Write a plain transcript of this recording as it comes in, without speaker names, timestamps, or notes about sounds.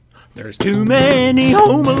There's too many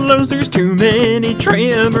Home Alones, there's too many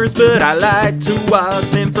Tremors, but I like to watch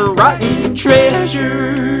them for Rotten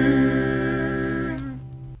Treasure.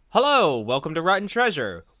 Hello, welcome to Rotten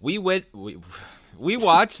Treasure. We watched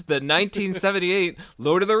the 1978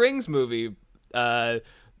 Lord of the Rings movie, the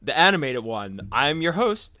animated one. I'm your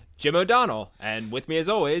host, Jim O'Donnell, and with me as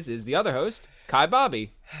always is the other host, Kai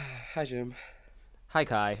Bobby. Hi, Jim. Hi,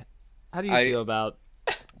 Kai. How do you feel about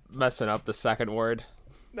messing up the second word?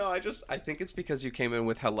 No, I think it's because you came in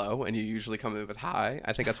with hello and you usually come in with hi.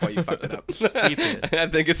 I think that's why you fucked it up. Keep it. I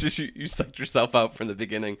think it's just you sucked yourself out from the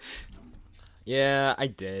beginning. Yeah, I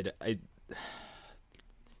did.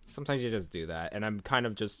 Sometimes you just do that, and I'm kind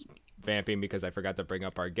of just vamping because I forgot to bring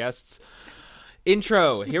up our guests.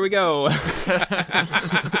 Intro, here we go.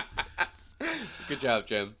 Good job,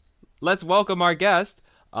 Jim. Let's welcome our guest,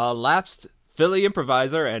 a lapsed Philly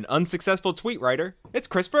improviser and unsuccessful tweet writer. It's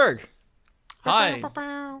Chris Berg. Hi.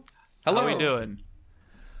 Hello. How we doing?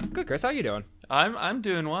 Good, Chris. How you doing? I'm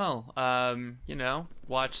doing well.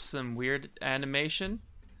 Watch some weird animation.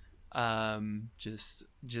 Just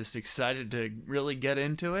excited to really get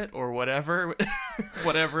into it or whatever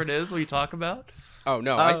whatever it is we talk about. Oh,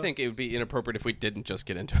 no, I think it would be inappropriate if we didn't just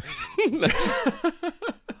get into it.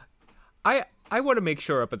 I want to make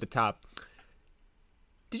sure up at the top.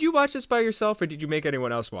 Did you watch this by yourself, or did you make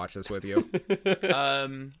anyone else watch this with you?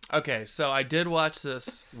 Okay, so I did watch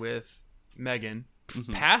this with Megan,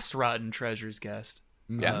 past Rotten Treasures guest.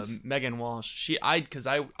 Yes. Megan Walsh. Because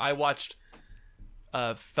I watched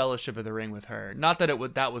Fellowship of the Ring with her. Not that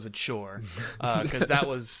that was a chore, because that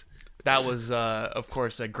was of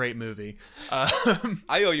course a great movie.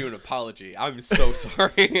 I owe you an apology. I'm so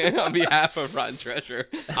sorry on behalf of Rotten Treasure.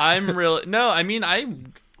 I'm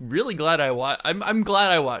really glad I watched. I'm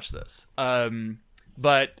glad I watched this.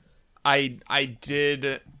 But I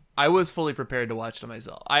was fully prepared to watch it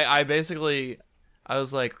myself. I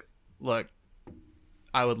was like, look,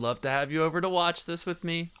 I would love to have you over to watch this with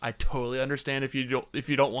me. I totally understand if you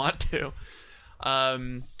don't want to.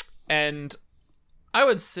 And I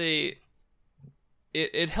would say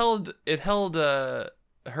it held her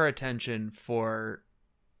attention for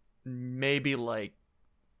maybe like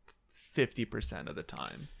 50% of the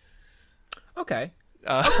time. Okay.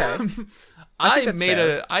 I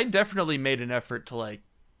definitely made an effort to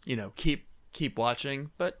keep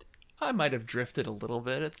watching, but I might have drifted a little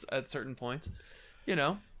bit at certain points.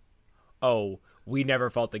 Oh, we never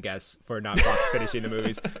fault the guests for not finishing the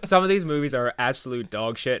movies. Some of these movies are absolute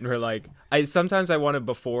dog shit, and we're like, sometimes I want to,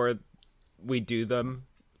 before we do them,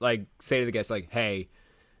 like, say to the guests, like, hey,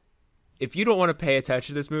 if you don't want to pay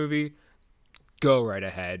attention to this movie, go right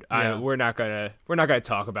ahead. Yeah. We're not gonna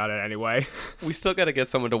talk about it anyway. We still got to get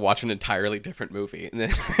someone to watch an entirely different movie, and then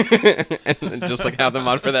just like have them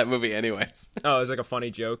on for that movie, anyways. Oh, it's like a funny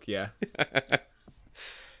joke, yeah.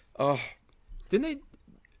 Oh, didn't they?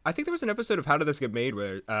 I think there was an episode of How Did This Get Made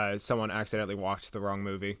where someone accidentally watched the wrong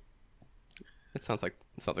movie. it sounds like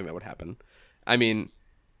something that would happen. I mean,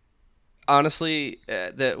 honestly,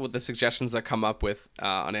 with the suggestions that come up with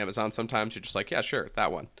on Amazon, sometimes you're just like, yeah, sure,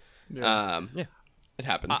 that one. Yeah. It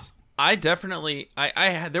happens. I definitely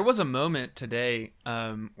there was a moment today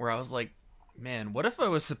where I was like, man, what if I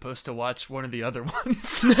was supposed to watch one of the other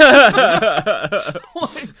ones? But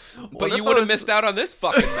you would have missed out on this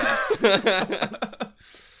fucking mess.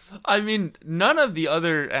 I mean, none of the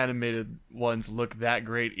other animated ones look that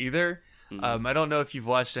great either. I don't know if you've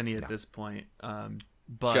watched any at this point,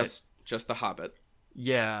 but just The Hobbit.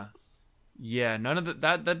 Yeah, none of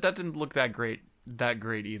that didn't look that great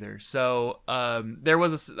either. So there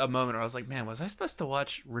was a moment where I was like, man, was I supposed to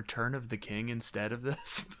watch Return of the King instead of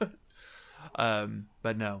this?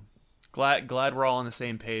 But no, glad we're all on the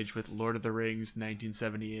same page with Lord of the Rings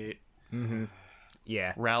 1978.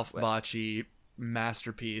 Yeah, Ralph Bakshi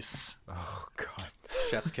masterpiece. Oh god,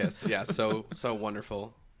 Chef's kiss. Yeah, so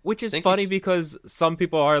wonderful. Which is funny because some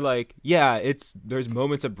people are like, yeah, there's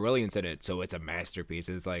moments of brilliance in it, so it's a masterpiece.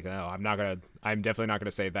 It's like, oh, I'm definitely not gonna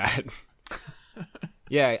say that.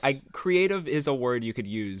 Yeah, creative is a word you could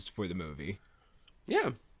use for the movie. Yeah.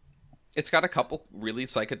 It's got a couple really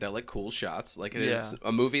psychedelic, cool shots. Like, it is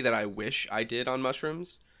a movie that I wish I did on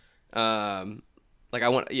mushrooms. But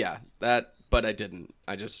I didn't.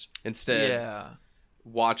 I just instead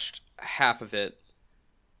watched half of it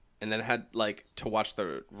and then had, like, to watch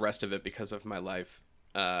the rest of it because of my life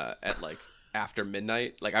at, like, after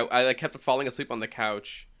midnight. Like, I kept falling asleep on the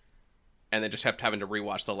couch and then just kept having to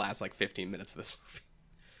rewatch the last, like, 15 minutes of this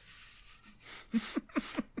movie.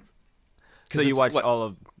 So you watched all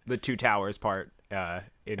of the Two Towers part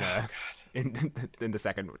in the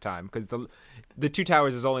second time, because the Two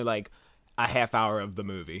Towers is only like a half hour of the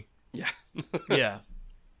movie. Yeah. Yeah.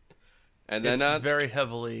 And then it's very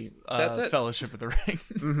heavily that's it. Fellowship of the Ring.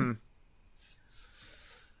 Mm-hmm.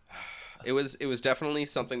 It was definitely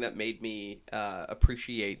something that made me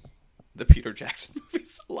appreciate the Peter Jackson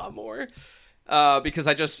movies a lot more. Because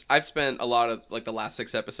I've spent a lot of like the last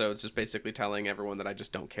 6 episodes just basically telling everyone that I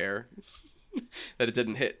just don't care. That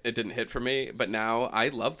it didn't hit for me, but now I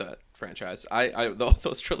love that franchise.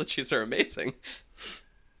 Those trilogies are amazing.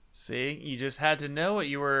 See, you just had to know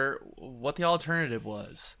what the alternative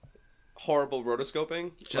was. Horrible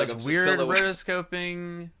rotoscoping, Just like weird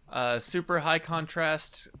rotoscoping, super high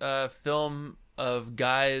contrast film of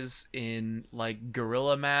guys in like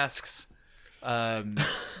gorilla masks,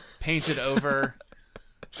 painted over.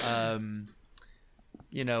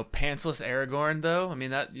 Pantsless Aragorn though. I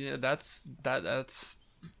mean that's a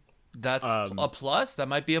plus. That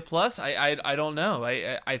might be a plus. I don't know.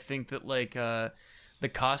 I think that like the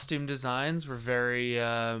costume designs were very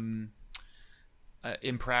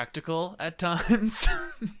impractical at times.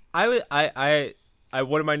 One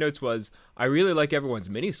of my notes was I really like everyone's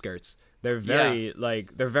mini skirts. They're very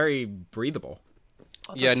they're very breathable.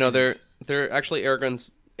 Yeah, no, they're actually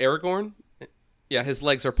Aragorn. Yeah, his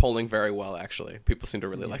legs are pulling very well. Actually, people seem to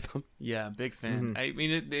really like them. Yeah, big fan. Mm-hmm. I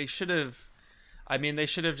mean, they should have. They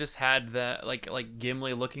should have just had that like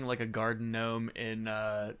Gimli looking like a garden gnome in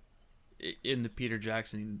the Peter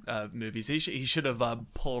Jackson movies. He should have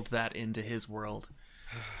pulled that into his world.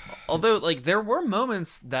 Although, like, there were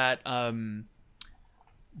moments that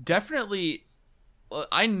definitely,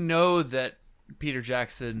 I know that Peter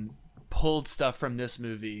Jackson pulled stuff from this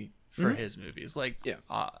movie for his movies, like, yeah,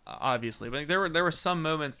 obviously, but there were some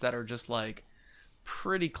moments that are just like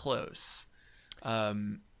pretty close.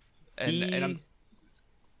 He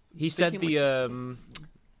said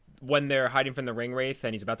when they're hiding from the ring wraith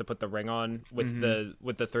and he's about to put the ring on with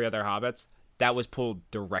the 3 other hobbits, that was pulled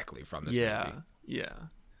directly from this movie. Yeah.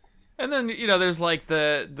 And then there's like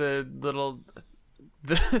the little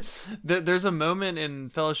there's a moment in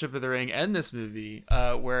Fellowship of the Ring and this movie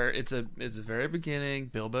where it's the very beginning.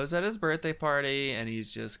 Bilbo's at his birthday party and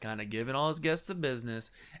he's just kind of giving all his guests the business,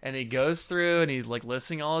 and he goes through and he's like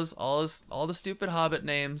listing all the stupid hobbit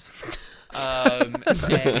names, and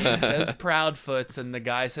he says Proudfoots and the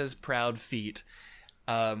guy says Proud Feet,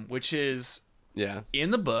 which is in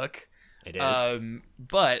the book. It is.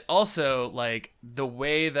 But also like the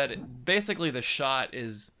way that basically the shot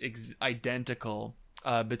is identical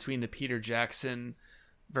between the Peter Jackson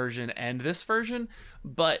version and this version,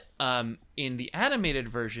 but in the animated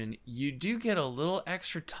version you do get a little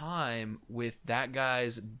extra time with that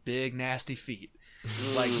guy's big nasty feet.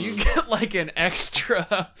 Like you get like an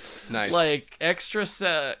extra nice. Like extra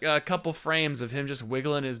a couple frames of him just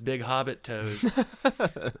wiggling his big hobbit toes.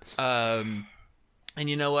 And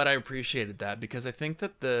you know what? I appreciated that because I think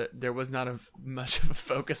that there was not much of a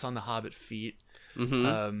focus on the hobbit feet.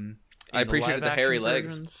 Mm-hmm. I appreciated the hairy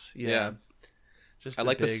legs. Yeah. Just I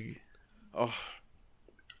like big... this. Oh.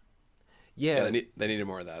 Yeah. They needed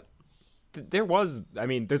more of that.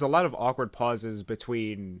 There's a lot of awkward pauses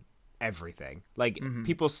between everything. Like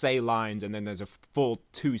people say lines and then there's a full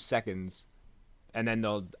 2 seconds and then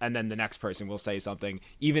the next person will say something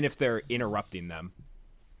even if they're interrupting them.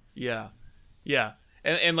 Yeah. Yeah.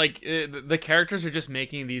 And like the characters are just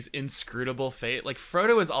making these inscrutable like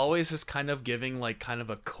Frodo is always just kind of giving like kind of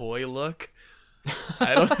a coy look.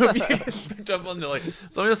 I don't know if you guys picked up on like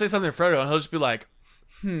somebody will say something to Frodo and he'll just be like,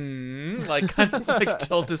 like kind of like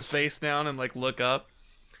tilt his face down and like look up.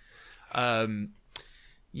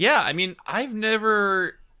 Yeah, I mean,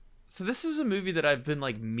 so this is a movie that I've been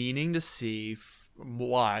like meaning to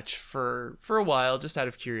watch for a while just out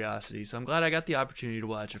of curiosity, so I'm glad I got the opportunity to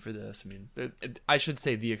watch it for this. I mean, I should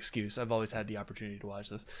say the excuse, I've always had the opportunity to watch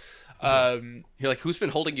this. You're like, who's been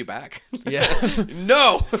holding you back? Yeah.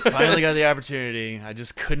 No. Finally got the opportunity. I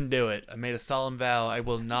just couldn't do it. I made a solemn vow I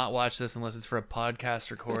will not watch this unless it's for a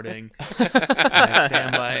podcast recording. And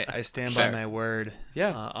I stand by my word.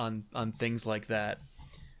 On things like that.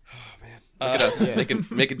 Oh man, look at us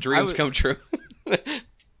making dreams come true.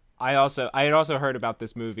 I had also heard about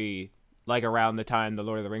this movie like around the time the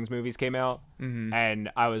Lord of the Rings movies came out,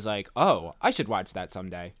 and I was like, oh, I should watch that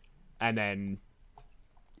someday. And then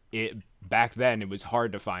back then it was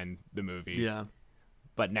hard to find the movie. Yeah.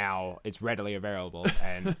 But now it's readily available,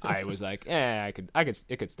 and I was like,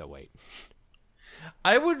 it could still wait.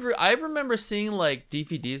 I remember seeing like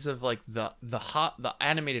DVDs of like the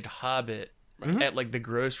animated Hobbit at like the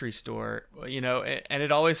grocery store, and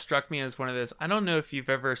it always struck me as one of those. I don't know if you've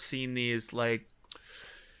ever seen these, like,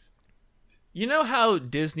 how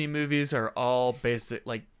Disney movies are all basic,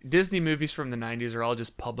 like Disney movies from the 90s are all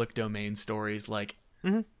just public domain stories, like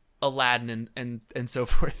Aladdin and so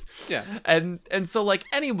forth. Yeah. And so like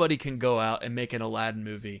anybody can go out and make an Aladdin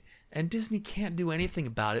movie, and Disney can't do anything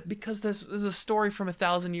about it because this is a story from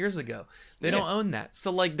 1,000 years ago. They don't own that.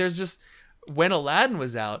 So like there's just, when Aladdin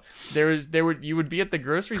was out, you would be at the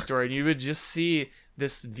grocery store and you would just see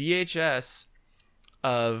this VHS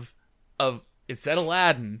of it said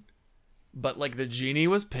Aladdin, but like the genie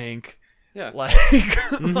was pink. Yeah. Like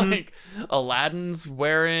like Aladdin's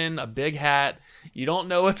wearing a big hat. You don't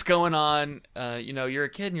know what's going on. You're a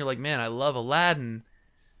kid and you're like, man, I love Aladdin.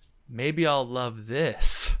 Maybe I'll love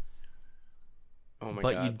this. Oh my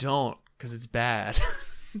but God. you don't, because it's bad.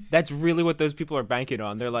 That's really what those people are banking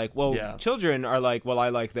on. They're like, well, children are like, well, I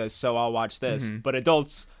like this, so I'll watch this. Mm-hmm. But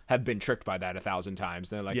adults have been tricked by that 1,000 times.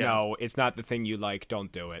 They're like, Yeah. no, it's not the thing you like. Don't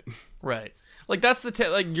do it. Right. Like that's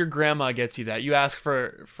like your grandma gets you that. You ask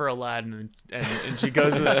for Aladdin and she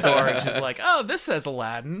goes to the store and she's like, oh, this says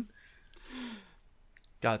Aladdin.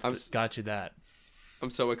 Got you that. I'm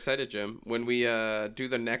so excited, Jim. When we do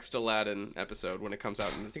the next Aladdin episode, when it comes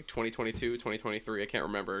out in, I think, 2022, 2023, I can't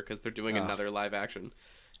remember, because they're doing another live action.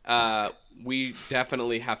 We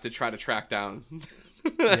definitely have to try to track down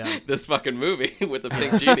this fucking movie with the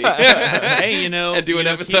pink genie. Hey, and do an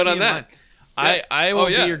episode on that. I will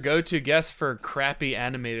be your go-to guest for crappy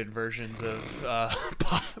animated versions of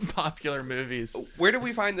popular movies. Where do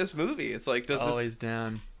we find this movie? It's like, always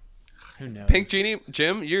down. Who knows? Pink Genie,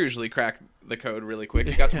 Jim, you usually crack the code really quick.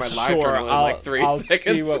 You got to my live journal in like 3 I'll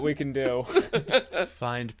seconds. see what we can do.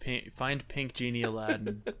 Find Pink Genie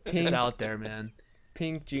Aladdin. It's out there, man.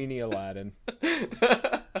 Pink Genie Aladdin.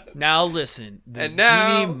 Now listen, the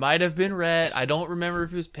genie might have been red. I don't remember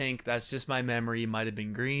if he was pink. That's just my memory. He might have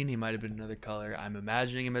been green. He might have been another color. I'm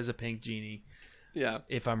imagining him as a pink genie. Yeah.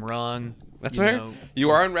 If I'm wrong, that's fair.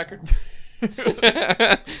 You are on record.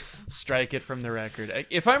 Strike it from the record.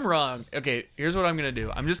 If I'm wrong, okay, here's what I'm going to do.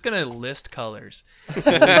 I'm just going to list colors.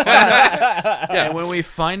 And when we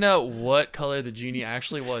find out what color the genie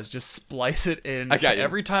actually was, just splice it in.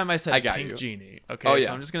 Every time I said pink genie. Okay,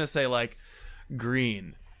 so I'm just going to say like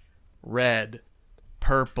green, red,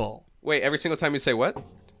 purple. Wait, every single time you say what?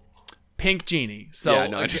 Pink genie. So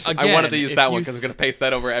I wanted to use that one because I'm going to paste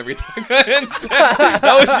that over every time.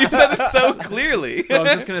 You said it so clearly. So I'm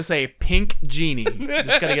just going to say pink genie.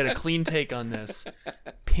 Just got to get a clean take on this.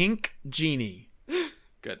 Pink genie.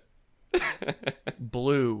 Good.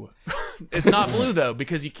 Blue. It's not blue though,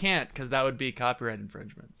 because you can't, because that would be copyright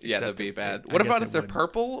infringement. Yeah, that'd be bad. What about if they're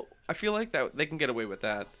purple? I feel like that they can get away with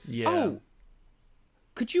that. Yeah. Oh.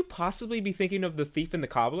 Could you possibly be thinking of The Thief and the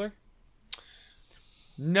Cobbler?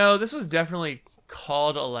 No, this was definitely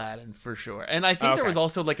called Aladdin for sure. And I think there was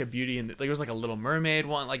also like a Beauty and there was like a Little Mermaid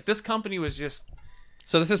one. Like this company was just.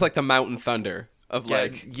 So this is like the Mountain Thunder of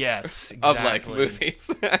like. Yes, exactly. Of like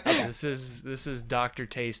movies. This is Dr.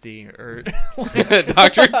 Tasty or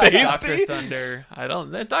Dr. Tasty. Dr. Thunder. I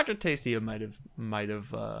don't. Dr. Tasty might have made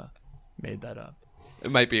that up.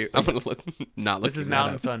 It might be. I'm gonna not look. This is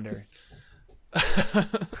Mountain Thunder.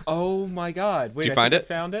 Oh my God! Wait, did you find it?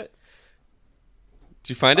 Found it. Did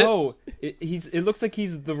you find it? Oh, it looks like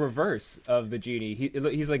he's the reverse of the genie.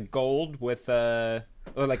 He's like gold with or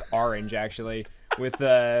like orange actually with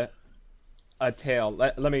a tail.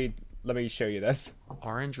 Let me show you this.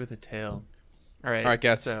 Orange with a tail. All right,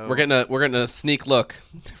 guys. So... We're getting a sneak look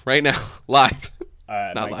right now, live.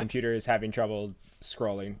 My computer is having trouble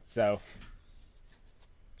scrolling, so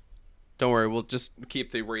don't worry. We'll just keep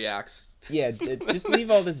the reacts. Yeah, just leave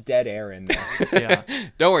all this dead air in there. Yeah,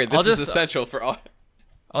 don't worry. This is essential for all.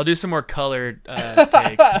 I'll do some more colored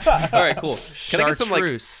takes. All right, cool. Can I get some I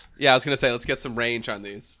was gonna say, let's get some range on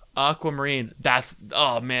these. Aquamarine. That's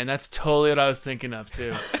totally what I was thinking of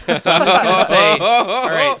too. So I'm just gonna say, all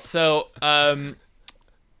right. So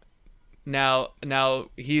now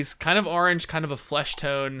he's kind of orange, kind of a flesh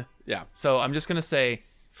tone. Yeah. So I'm just gonna say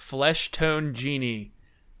flesh tone genie.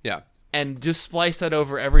 Yeah. And just splice that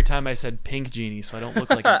over every time I said pink genie, so I don't look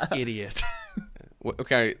like an idiot.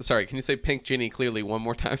 Okay, sorry. Can you say pink genie clearly one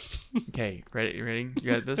more time? Okay, ready? You ready?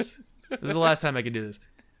 You got this? This is the last time I can do this.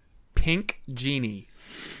 Pink genie.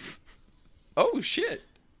 Oh shit!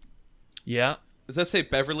 Yeah. Does that say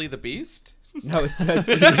Beverly the Beast? No, it says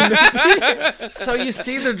Beauty and the Beast. So you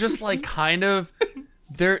see, they're just like kind of,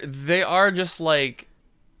 they are just like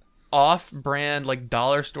off-brand, like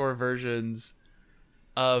dollar store versions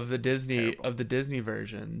of the Disney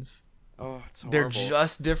versions. Oh, it's horrible. They're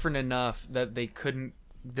just different enough that they couldn't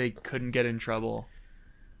get in trouble.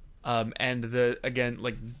 And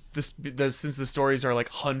since the stories are like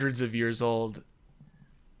hundreds of years old.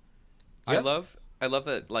 Yep. I love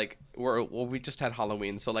that like we just had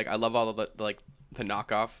Halloween, so like I love all of the like the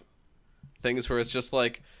knockoff things where it's just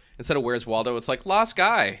like Instead of Where's Waldo, it's like Lost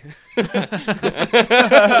Guy.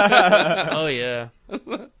 Oh yeah.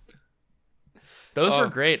 Those were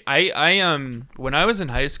great. I when I was in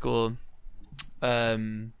high school,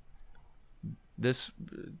 this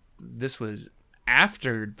was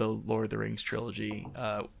after the Lord of the Rings trilogy,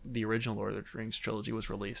 the original Lord of the Rings trilogy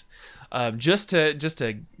was released. Just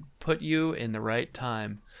to put you in the right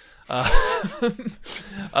time,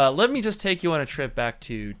 let me just take you on a trip back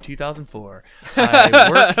to 2004.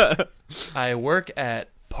 I work at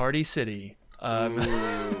Party City,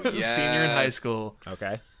 Yes. senior in high school.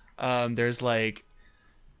 Okay. There's like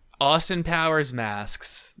Austin Powers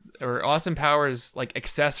masks or Austin Powers like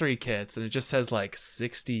accessory kits, and it just says like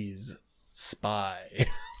 60s spy.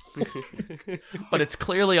 But it's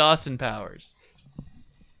clearly Austin Powers.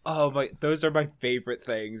 Oh my, those are my favorite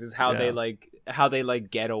things, is how Yeah. they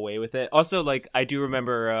get away with it. Also, like, I do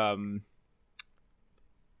remember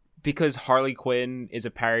because Harley Quinn is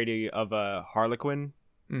a parody of a Harlequin.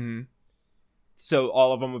 Mm-hmm. So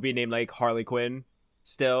all of them would be named like Harley Quinn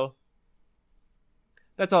still.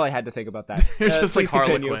 That's all I had to think about that. It's just like please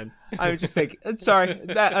continue. Harlequin. I was just thinking, sorry,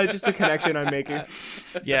 that just the connection I'm making.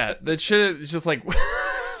 Yeah, that should have just like it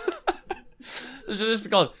should just be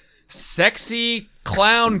called Sexy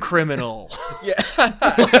Clown Criminal.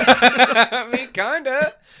 I mean,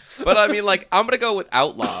 kinda. But I mean, like, I'm gonna go with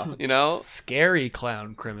Outlaw, you know? Scary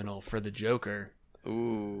Clown Criminal for the Joker.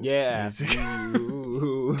 Ooh. Yeah.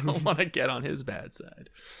 Don't want to get on his bad side.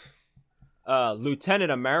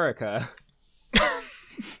 Lieutenant America.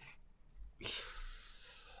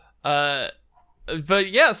 But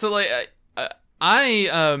yeah, so like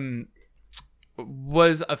I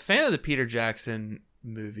was a fan of the Peter Jackson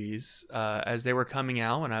movies as they were coming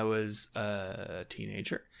out when I was a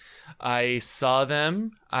teenager. I saw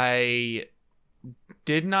them. I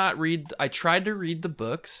tried to read the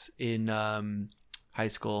books in high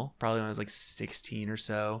school, probably when I was like 16 or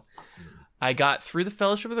so. I got through the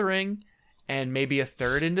Fellowship of the Ring and maybe a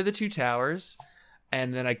third into the Two Towers,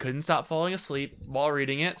 and then I couldn't stop falling asleep while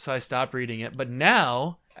reading it, so I stopped reading it. But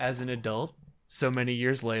now, as an adult, so many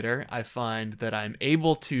years later, I find that I'm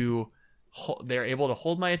able to they're able to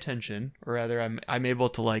hold my attention, or rather I'm able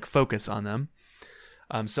to like focus on them.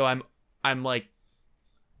 So I'm like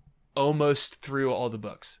almost through all the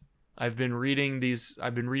books. I've been reading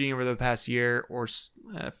over the past year or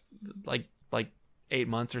like 8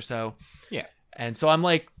 months or so. Yeah. And so I'm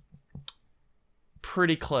like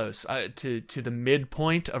pretty close to the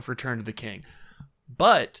midpoint of Return of the King.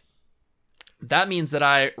 But that means that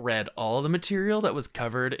I read all the material that was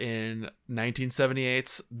covered in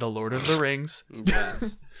 1978's The Lord of the Rings,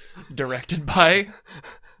 Yes. directed by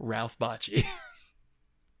Ralph Bakshi.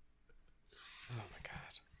 Oh my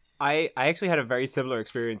god. I actually had a very similar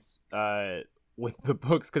experience with the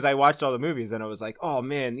books, because I watched all the movies and I was like, oh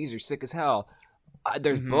man, these are sick as hell.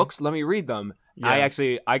 There's books, let me read them. Yeah.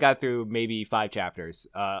 I got through maybe 5 chapters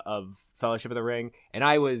of Fellowship of the Ring, and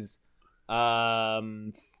I was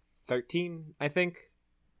 13, I think,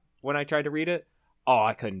 when I tried to read it. Oh,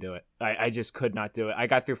 I couldn't do it. I just could not do it. I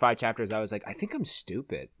got through 5 chapters. I was like, I think I'm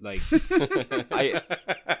stupid. Like,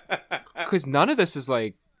 because none of this is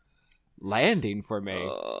like landing for me.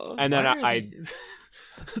 And then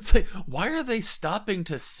It's like, why are they stopping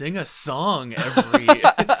to sing a song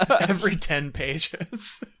every 10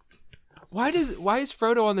 pages? Why is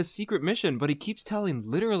Frodo on this secret mission, but he keeps telling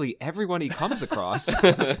literally everyone he comes across? That's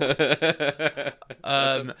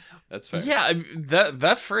fair. Yeah, I mean,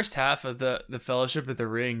 that first half of the Fellowship of the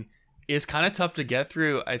Ring is kind of tough to get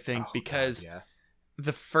through, I think, because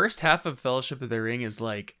the first half of Fellowship of the Ring is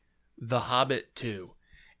like The Hobbit 2.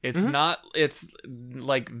 It's not, it's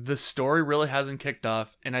like the story really hasn't kicked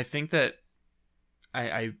off. And I think that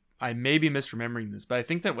I may be misremembering this, but I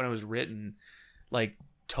think that when it was written, like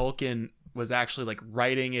Tolkien was actually like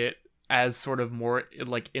writing it as sort of more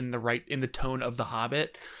like in the tone of The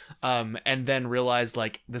Hobbit, and then realized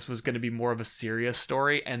like this was going to be more of a serious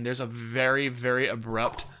story. And there's a very, very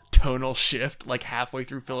abrupt tonal shift like halfway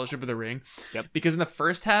through Fellowship of the Ring. Yep. Because in the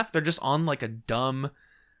first half, they're just on like a dumb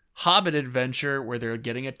Hobbit adventure where they're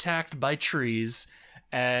getting attacked by trees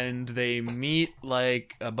and they meet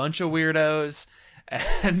like a bunch of weirdos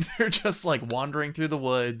and they're just like wandering through the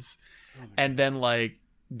woods, and then like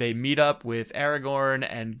they meet up with Aragorn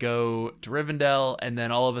and go to Rivendell, and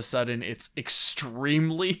then all of a sudden it's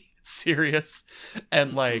extremely serious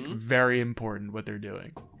and like very important what they're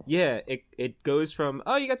doing. Yeah, it goes from,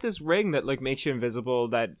 oh, you got this ring that like makes you invisible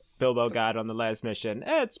that Bilbo got on the last mission.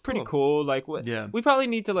 It's pretty cool. Like, we probably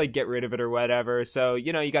need to like get rid of it or whatever. So,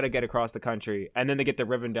 you know, you got to get across the country. And then they get to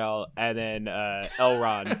Rivendell, and then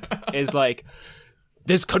Elrond is like,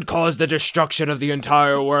 this could cause the destruction of the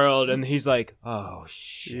entire world. And he's like, oh,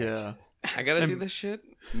 shit. Yeah. I gotta do this shit?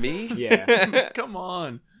 Me? Yeah. Come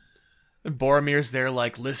on. And Boromir's there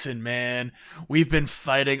like, listen, man, we've been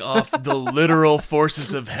fighting off the literal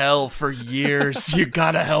forces of hell for years. You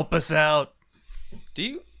gotta help us out. Do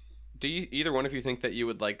you either one of you think that you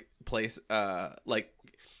would like place like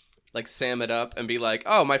Sam it up and be like,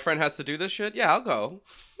 oh, my friend has to do this shit? Yeah, I'll go.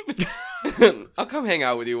 I'll come hang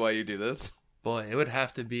out with you while you do this. Boy, it would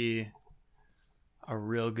have to be a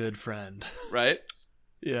real good friend. Right?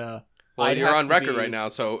 Yeah. Well, you're on record right now,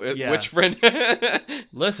 so which friend?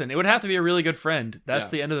 Listen, it would have to be a really good friend. That's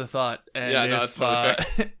the end of the thought. And that's totally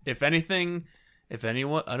fair. If anything, if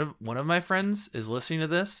one of my friends is listening to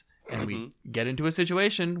this and we get into a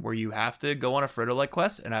situation where you have to go on a Frodo-like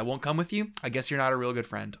quest and I won't come with you, I guess you're not a real good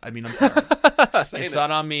friend. I mean, I'm sorry. It's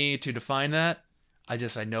not on me to define that. I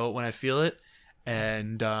know it when I feel it.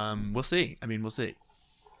 And we'll see. We'll see.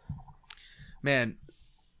 Man,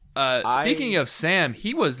 speaking of Sam,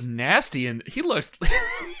 he was nasty and he looked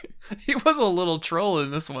he was a little troll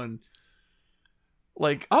in this one.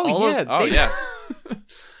 Like,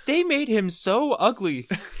 they made him so ugly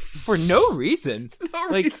for no reason. No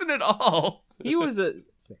reason at all. He was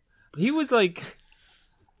like,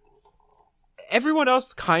 everyone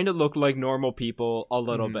else kind of looked like normal people a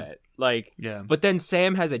little bit. Like, yeah. But then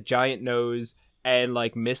Sam has a giant nose and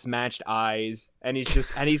like mismatched eyes, and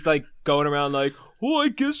he's like going around like, oh, I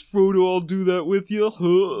guess Frodo, I'll do that with you.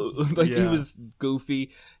 Like, he was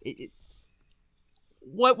goofy.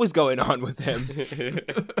 What was going on with him?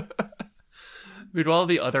 Meanwhile,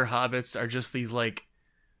 the other hobbits are just these like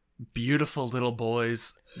beautiful little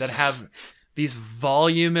boys that have these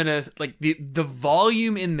volume in the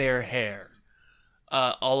volume in their hair.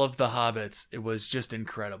 All of the hobbits, it was just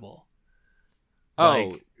incredible.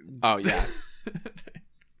 Oh yeah.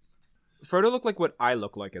 Frodo looked like what I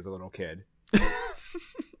looked like as a little kid.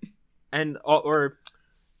 And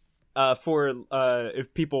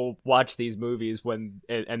if people watch these movies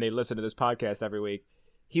and they listen to this podcast every week,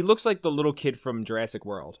 he looks like the little kid from Jurassic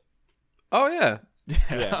World. Oh yeah.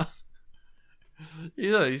 Yeah.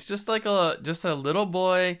 Yeah, he's just like a little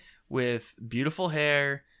boy with beautiful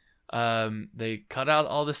hair. They cut out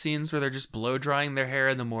all the scenes where they're just blow drying their hair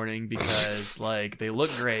in the morning because like they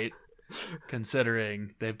look great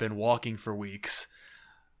considering they've been walking for weeks.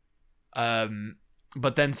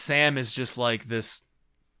 But then Sam is just like this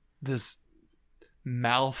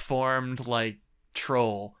malformed like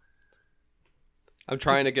troll. I'm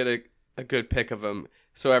trying to get a good pic of him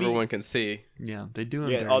so everyone can see. Yeah, they do.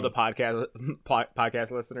 Yeah, all the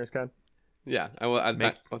podcast listeners can. Yeah, I want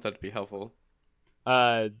that to be helpful.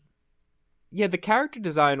 Yeah, the character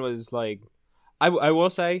design was like, I will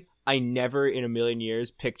say, I never in a million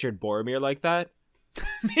years pictured Boromir like that.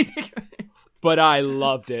 But I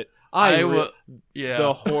loved it.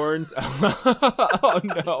 The horns. Oh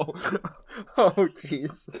no. Oh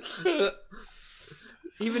jeez.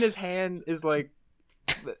 Even his hand is like,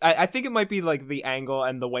 I think it might be like the angle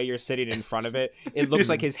and the way you're sitting in front of it. It looks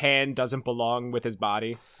like his hand doesn't belong with his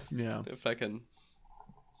body. Yeah. If I can.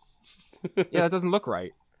 Yeah, that doesn't look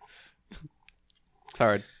right. It's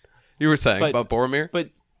hard. You were saying about Boromir?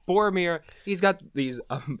 But Boromir, he's got these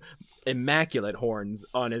immaculate horns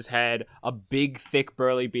on his head, a big, thick,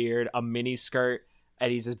 burly beard, a mini skirt,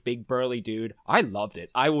 and he's this big, burly dude. I loved it.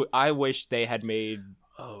 I wish they had made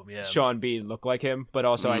Sean Bean look like him, but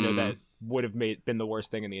also I know that would have been the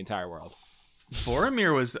worst thing in the entire world.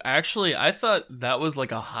 Boromir was actually, I thought that was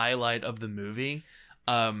like a highlight of the movie.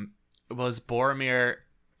 Was Boromir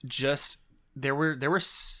just... There were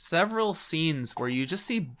several scenes where you just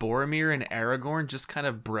see Boromir and Aragorn just kind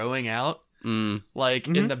of broing out, like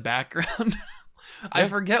in the background. I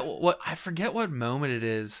forget what moment it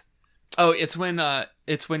is. Oh, it's when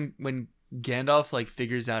Gandalf like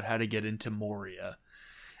figures out how to get into Moria,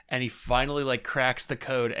 and he finally like cracks the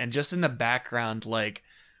code, and just in the background, like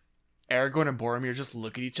Aragorn and Boromir just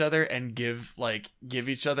look at each other and give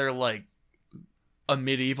each other like a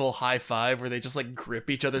medieval high five where they just like grip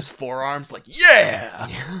each other's forearms like, yeah,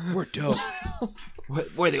 we're dope.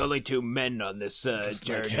 We're the only two men on this journey.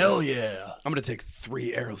 Like, hell yeah. I'm gonna take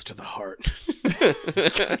 3 arrows to the heart.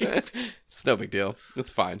 It's no big deal.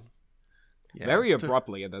 It's fine. Yeah. Very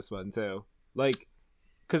abruptly in this one too, like,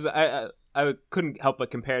 because I couldn't help but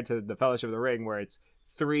compare it to the Fellowship of the Ring, where it's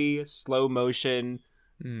 3 slow motion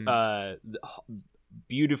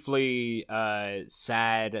beautifully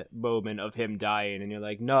sad moment of him dying, and you're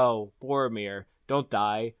like, no, Boromir, don't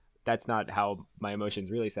die. That's not how my emotions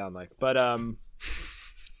really sound like. But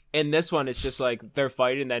in this one, it's just like they're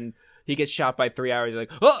fighting, then he gets shot by 3 arrows. You're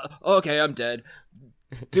like, oh, okay, I'm dead.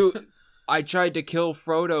 I tried to kill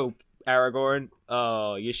Frodo, Aragorn.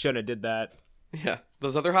 Oh, you shouldn't have did that. Yeah,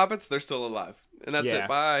 those other hobbits, they're still alive, and that's it.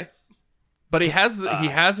 Bye. But he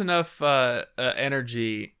has enough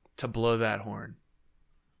energy to blow that horn,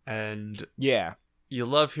 and yeah, you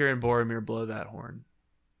love hearing Boromir blow that horn.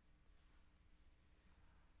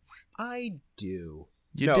 I do.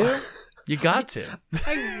 You do? You got to.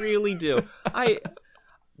 I really do.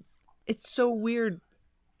 It's so weird.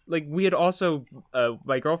 Like, we had also,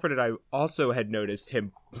 my girlfriend and I also had noticed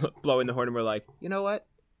him blowing the horn, and we're like, you know what?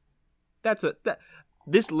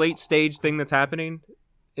 This late stage thing that's happening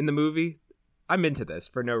in the movie, I'm into this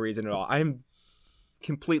for no reason at all. I'm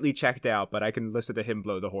completely checked out, but I can listen to him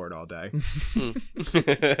blow the horn all day.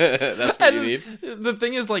 That's what you need. The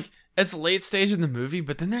thing is, like, it's late stage in the movie,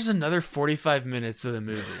 but then there's another 45 minutes of the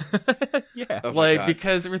movie. Yeah. Oh like,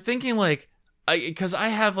 because we're thinking, like, because I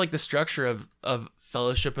have, like, the structure of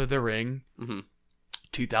Fellowship of the Ring,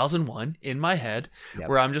 2001 in my head,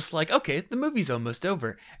 where I'm just like, okay, the movie's almost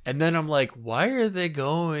over. And then I'm like, why are they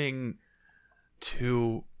going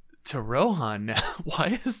to Rohan now?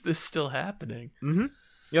 Why is this still happening? Mm-hmm.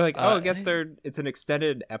 You're like, I guess it's an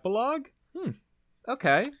extended epilogue?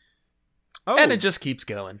 Okay. Oh. And it just keeps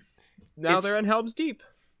going. Now they're in Helm's Deep.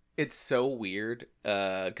 It's so weird,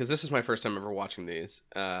 because this is my first time ever watching these.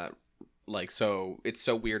 So it's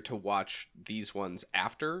so weird to watch these ones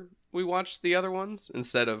after we watch the other ones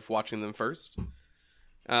instead of watching them first. You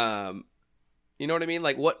know what I mean?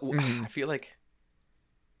 Like, I feel like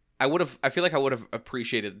I would have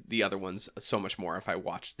appreciated the other ones so much more if I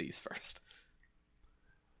watched these first.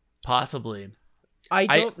 Possibly. I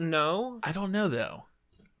don't know. I don't know, though.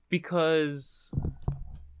 Because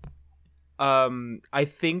I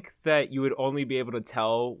think that you would only be able to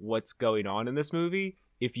tell what's going on in this movie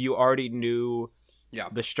if you already knew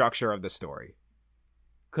the structure of the story.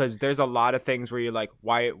 Because there's a lot of things where you're like,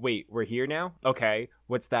 wait, we're here now? Okay,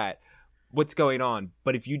 what's that? What's going on?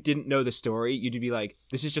 But if you didn't know the story, you'd be like,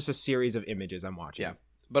 this is just a series of images I'm watching. Yeah.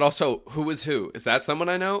 But also, who is who? Is that someone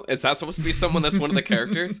I know? Is that supposed to be someone that's one of the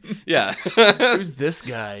characters? Yeah. Who's this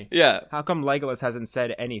guy? Yeah. How come Legolas hasn't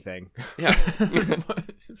said anything? Yeah.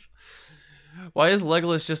 Why is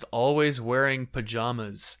Legolas just always wearing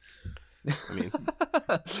pajamas? I mean,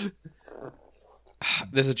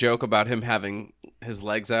 there's a joke about him having his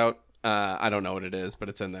legs out. I don't know what it is, but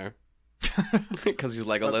it's in there. Because he's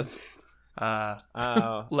Legolas.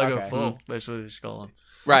 Lego okay. full. That's what they should call him.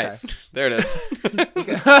 Right. Okay. There it is.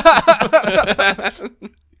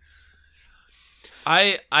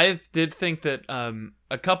 I did think that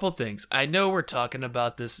a couple things. I know we're talking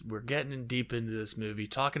about this. We're getting in deep into this movie,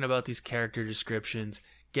 talking about these character descriptions,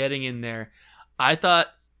 getting in there. I thought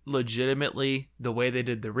legitimately the way they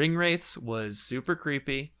did the ring rates was super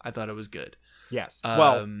creepy. I thought it was good. Yes.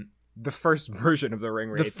 Well, the first version of the ring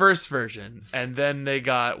rates. The first version. And then they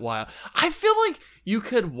got wild. I feel like you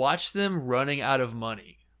could watch them running out of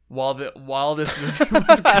money while this movie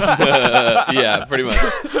was going. Yeah, pretty much.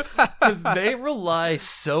 Because they rely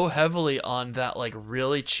so heavily on that, like,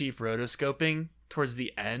 really cheap rotoscoping towards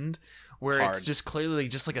the end, where it's just clearly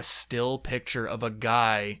just like a still picture of a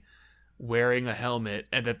guy wearing a helmet,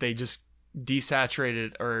 and that they just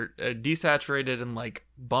desaturated and like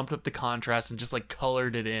bumped up the contrast and just like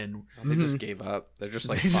colored it in. They just gave up. They're just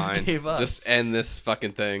like, They fine. just gave up. Just end this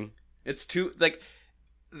fucking thing. It's too like.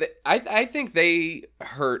 I think they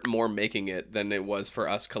hurt more making it than it was for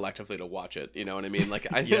us collectively to watch it. You know what I mean? Like,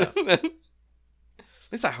 Yeah. At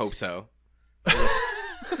least I hope so.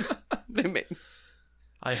 They made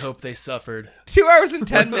I hope they suffered. 2 hours and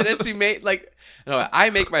 10 minutes. You made like, no,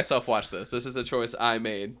 I make myself watch this. This is a choice I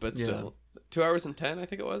made, but still, 2 hours and 10. I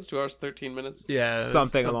think it was 2 hours 13 minutes. Yeah,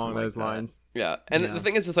 something along like those lines. Yeah, and the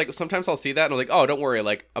thing is like sometimes I'll see that and I'm like, oh, don't worry,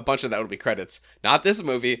 like a bunch of that would be credits. Not this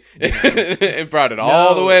movie. It brought it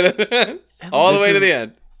all the way to the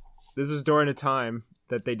end. This was during a time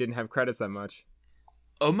that they didn't have credits that much.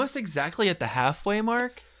 Almost exactly at the halfway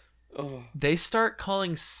mark, Oh. they start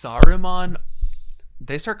calling Saruman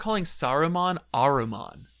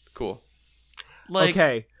Aruman. Cool. Like,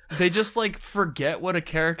 okay. They just like forget what a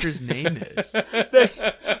character's name is.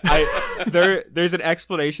 There's an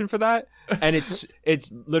explanation for that, and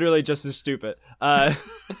it's literally just as stupid.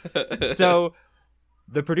 So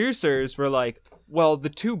the producers were like, well, the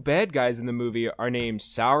two bad guys in the movie are named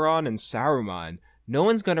Sauron and Saruman. No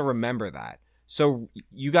one's gonna remember that. So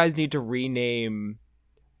you guys need to rename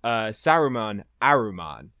Saruman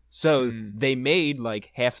Aruman. So they made like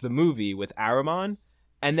half the movie with Aruman,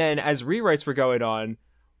 and then as rewrites were going on,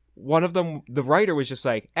 one of them, the writer was just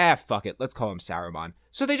like, fuck it, let's call him Saruman.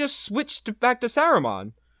 So they just switched back to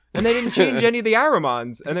Saruman, and they didn't change any of the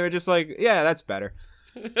Arumans, and they were just like, yeah, that's better.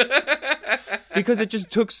 Because it just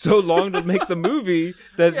took so long to make the movie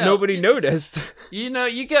that nobody noticed. You know,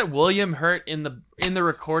 you get William Hurt in the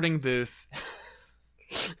recording booth.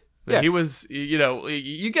 He was, you know,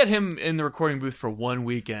 you get him in the recording booth for one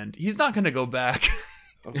weekend. He's not going to go back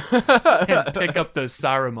and pick up those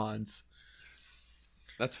Sarumans.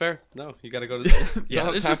 That's fair. No, you got to go to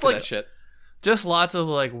it's just like that shit. Just lots of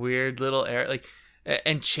like weird little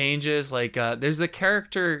and changes. Like there's a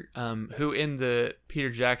character who in the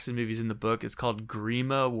Peter Jackson movies in the book is called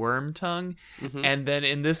Grima Wormtongue, and then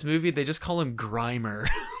in this movie they just call him Grimer.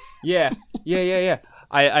 Yeah.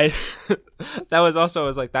 I that was also, I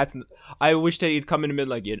was like, I wish that he'd come in and been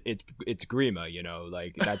like, it's Grima, you know,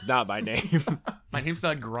 like that's not my name. My name's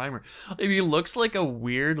not Grimer. He looks like a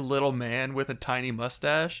weird little man with a tiny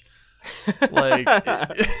mustache. Like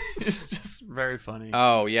it's just very funny.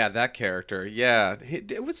 Oh yeah, that character. Yeah,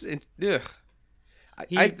 it was.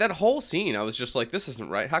 That whole scene, I was just like, this isn't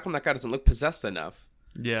right. How come that guy doesn't look possessed enough?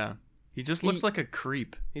 Yeah, he just looks like a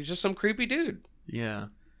creep. He's just some creepy dude. Yeah,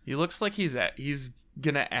 he looks like he's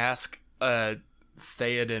gonna ask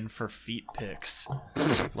Theoden for feet pics.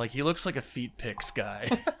 Like he looks like a feet pics guy.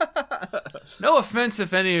 No offense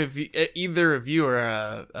if either of you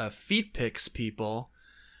are feet pics people.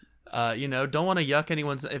 You know, don't want to yuck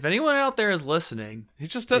anyone's. If anyone out there is listening, he's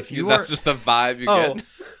just that's just the vibe you get.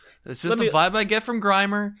 It's just the vibe I get from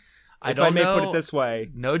Grimer. I may put it this way: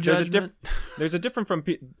 no judgment. There's a difference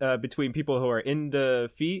between people who are into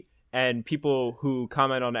feet and people who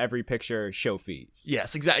comment on every picture show feet.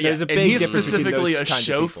 Yes, exactly. There's a big and he's difference specifically a kinds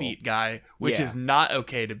show of people. feet guy, which is not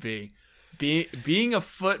okay to be. Being a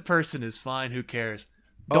foot person is fine. Who cares?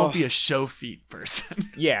 Don't be a show feet person.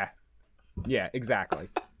 Yeah, exactly.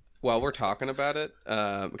 While we're talking about it,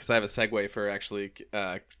 because I have a segue for actually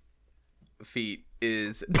feet,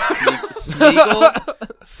 is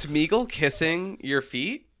Smeagol kissing your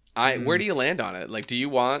feet? Where do you land on it? Like, do you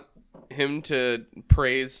want him to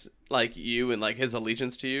praise like you and like his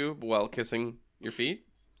allegiance to you while kissing your feet?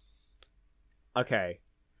 Okay,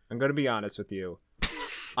 I'm gonna be honest with you.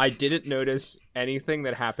 I didn't notice anything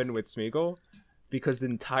that happened with Smeagol. Because the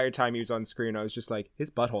entire time he was on screen, I was just like,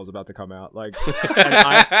 his butthole's about to come out. Like,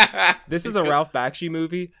 this is a Ralph Bakshi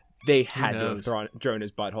movie. They had to have thrown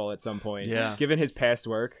his butthole at some point. Yeah. Given his past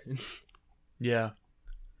work. Yeah.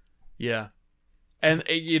 And,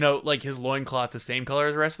 you know, like his loincloth, the same color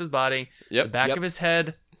as the rest of his body. Yep. The back of his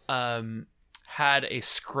head had a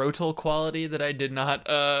scrotal quality that I did not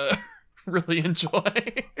really enjoy.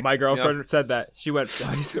 My girlfriend said that. She went,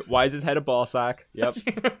 why is his head a ball sack? Yep.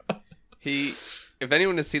 If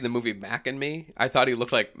anyone has seen the movie Mac and Me, I thought he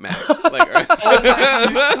looked like Mac. Like,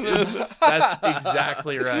 that's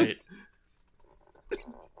exactly right.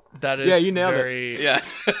 That is you nailed it. Yeah.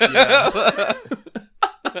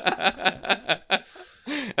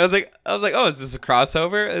 I was like, oh, is this a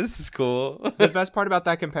crossover? This is cool. The best part about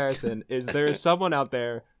that comparison is there's someone out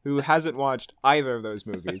there who hasn't watched either of those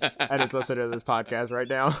movies and is listening to this podcast right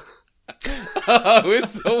now. Oh,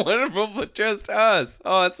 it's so wonderful for just us.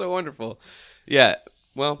 Oh, that's so wonderful. Yeah,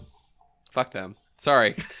 well, fuck them.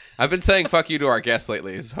 Sorry. I've been saying fuck you to our guests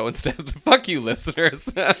lately, so instead, fuck you, listeners.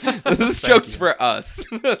 This joke's for us.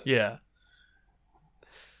 Yeah.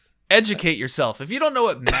 Educate yourself. If you don't know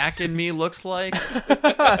what Mac and Me looks like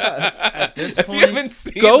at this point,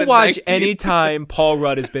 go watch any time Paul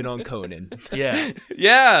Rudd has been on Conan. Yeah.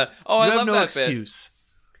 Yeah. Oh, you I love no that excuse.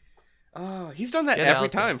 Bit. Oh, he's done that every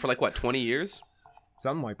time for like, what, 20 years?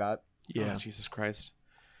 Something like that. Yeah. Oh, Jesus Christ.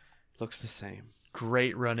 Looks the same.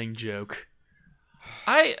 Great running joke.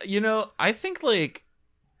 I think like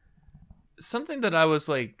something that I was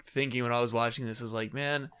like thinking when I was watching this is like,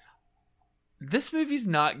 man, this movie's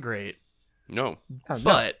not great. No.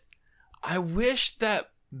 But I wish that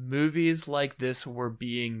movies like this were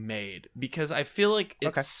being made because I feel like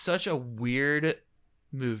it's such a weird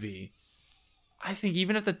movie. I think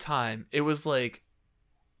even at the time, it was like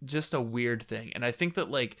just a weird thing. And I think that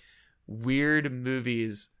like weird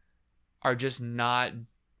movies are just not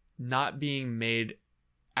being made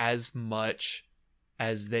as much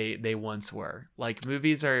as they once were. Like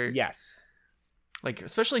movies are... Yes. Like,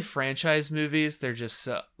 especially franchise movies, they're just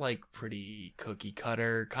like pretty cookie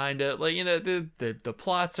cutter kind of like, you know, the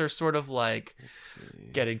plots are sort of like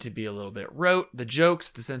getting to be a little bit rote. The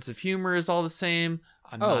jokes, the sense of humor is all the same.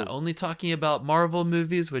 I'm not only talking about Marvel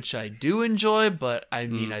movies, which I do enjoy, but I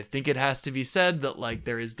mean, I think it has to be said that like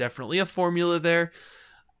there is definitely a formula there.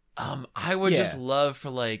 I would just love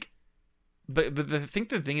for like, but I think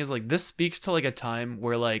the thing is like this speaks to like a time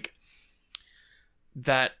where like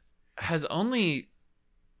that has only,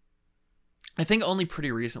 I think only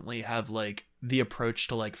pretty recently have like the approach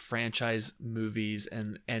to like franchise movies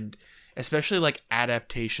and especially like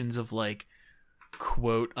adaptations of like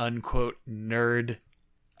quote unquote nerd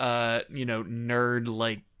nerd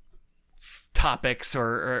like topics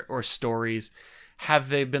or stories. Have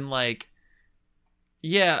they been like,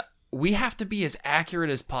 yeah, we have to be as accurate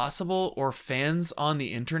as possible or fans on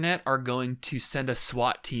the internet are going to send a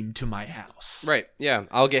SWAT team to my house. Right. Yeah.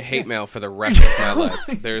 I'll get hate mail for the rest of my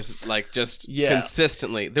life. There's like just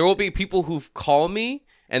consistently. There will be people who call me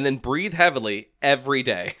and then breathe heavily every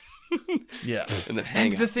day. Yeah. And then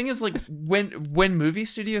hang up. The thing is, like, when movie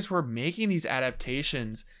studios were making these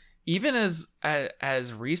adaptations, even as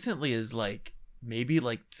recently as like maybe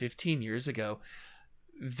like 15 years ago,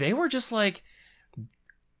 they were just like,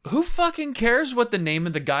 who fucking cares what the name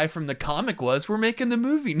of the guy from the comic was? We're making the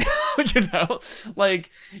movie now, you know? Like,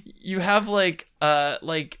 you have like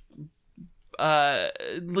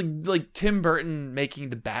Tim Burton making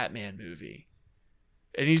the Batman movie.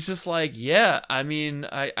 And he's just like, yeah, I mean,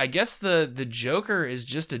 I guess the Joker is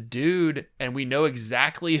just a dude and we know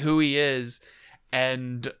exactly who he is.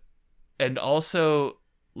 And also,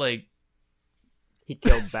 like, he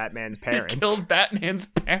killed Batman's parents. He killed Batman's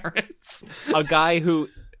parents. A guy who,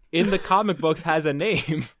 in the comic books, has a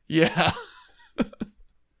name. Yeah.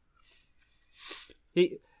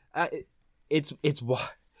 It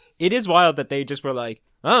is wild that they just were like,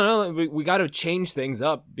 I don't know, we got to change things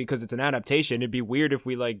up because it's an adaptation. It'd be weird if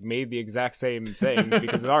we like made the exact same thing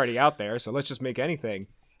because it's already out there. So let's just make anything.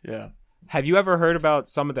 Yeah. Have you ever heard about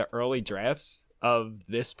some of the early drafts of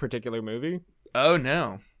this particular movie? Oh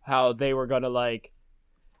no. How they were gonna like,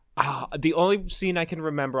 the only scene I can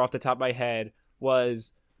remember off the top of my head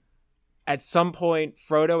was at some point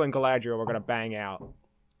Frodo and Galadriel were gonna bang out.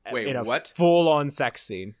 Wait, in a what? Full-on sex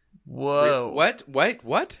scene. Whoa. What? Wait,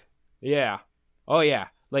 what? Yeah. Oh yeah,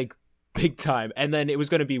 like big time. And then it was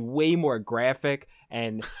going to be way more graphic,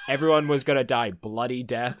 and everyone was going to die bloody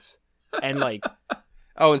deaths, and like,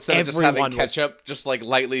 oh, instead of just having ketchup, just like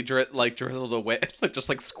lightly drizzled away, like just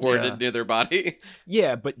like squirted near their body.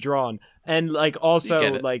 Yeah, but drawn, and like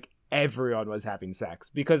also like everyone was having sex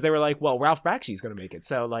because they were like, well, Ralph Bakshi's going to make it,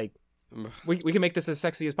 so like we can make this as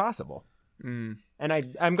sexy as possible. Mm. And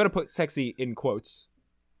I'm going to put sexy in quotes.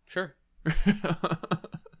 Sure.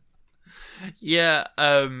 Yeah,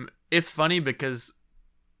 it's funny because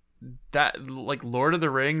that like Lord of the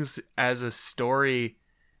Rings as a story,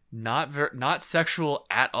 not sexual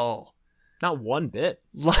at all, not one bit.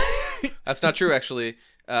 That's not true, actually.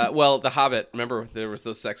 Well, The Hobbit. Remember, there was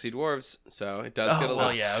those sexy dwarves, so it does get a little.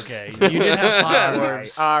 Well, yeah, okay. You did have hot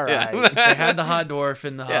dwarves. All right. Yeah. They had the hot dwarf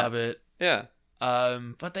in The Hobbit. Yeah.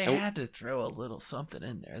 But they had to throw a little something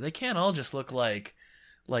in there. They can't all just look like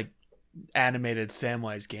animated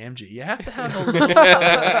Samwise Gamgee. You have to have a little. You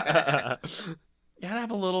gotta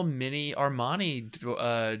have a little mini Armani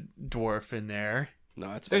dwarf in there.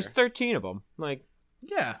 No, it's there's fair. 13 of them. Like,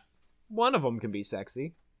 yeah, one of them can be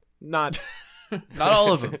sexy, not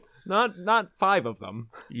all of them. not 5 of them.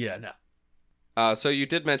 Yeah, no. So you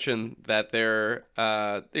did mention that they're,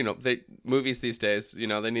 movies these days,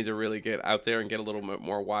 they need to really get out there and get a little bit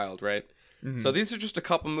more wild, right? Mm-hmm. So these are just a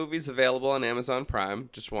couple movies available on Amazon Prime.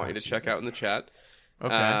 Just want you to check out in the chat.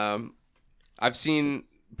 Okay. I've seen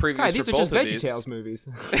previews for both of these. These are just VeggieTales movies.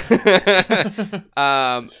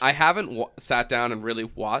 I haven't sat down and really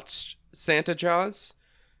watched Santa Jaws.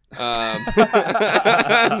 But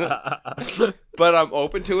I'm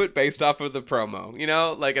open to it based off of the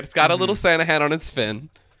promo. Like it's got a little Santa hat on its fin.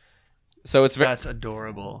 So that's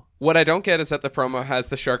adorable. What I don't get is that the promo has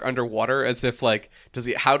the shark underwater, as if like,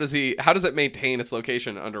 how does it maintain its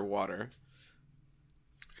location underwater?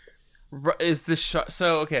 Is the shark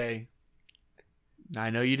so okay?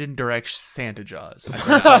 I know you didn't direct Santa Jaws. Wait,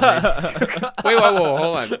 whoa,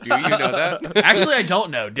 hold on. Do you know that? Actually, I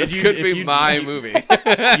don't know. This could be my movie.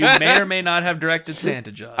 You may or may not have directed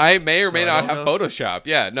Santa Jaws. I may or may not have Photoshop.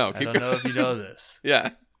 Yeah, no. I don't know if you know this.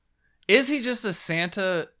 Yeah. Is he just a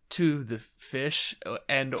Santa to the fish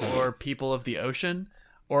and or people of the ocean,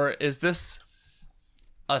 or is this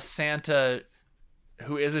a Santa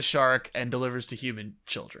who is a shark and delivers to human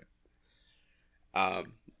children?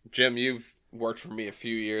 Jim, you've worked for me a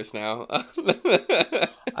few years now.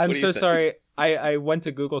 I'm so sorry. I went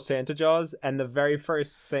to Google Santa Jaws, and the very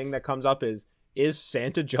first thing that comes up is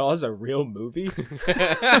Santa Jaws a real movie?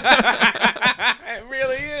 It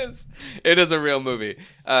really is. It is a real movie.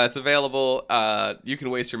 It's available. You can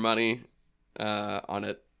waste your money on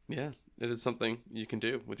it. Yeah, it is something you can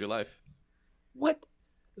do with your life. What?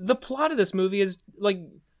 The plot of this movie is like,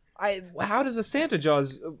 how does a Santa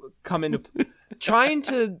Jaws come into trying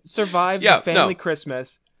to survive the family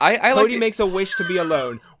Christmas? I Cody like makes a wish to be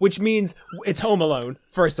alone, which means it's Home Alone,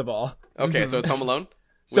 first of all. Okay, so it's Home Alone?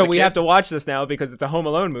 So we have to watch this now because it's a Home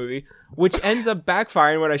Alone movie, which ends up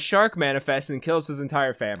backfiring when a shark manifests and kills his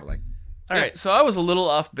entire family. All right, so I was a little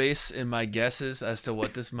off base in my guesses as to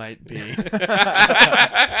what this might be.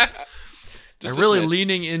 I'm really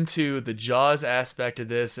leaning into the Jaws aspect of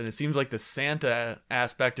this, and it seems like the Santa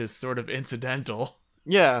aspect is sort of incidental.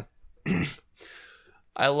 Yeah.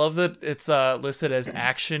 I love that it's listed as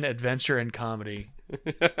action, adventure, and comedy.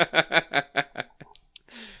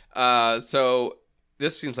 So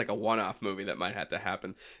this seems like a one-off movie that might have to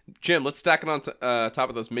happen. Jim, let's stack it on top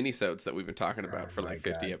of those mini-sodes that we've been talking about for like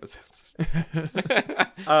 50 episodes.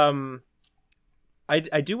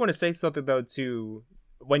 I do want to say something though to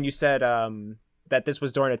when you said that this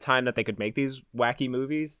was during a time that they could make these wacky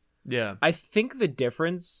movies. Yeah. I think the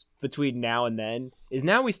difference between now and then is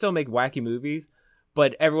now we still make wacky movies,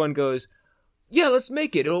 but everyone goes, yeah, let's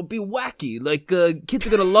make it. It'll be wacky. Like, kids are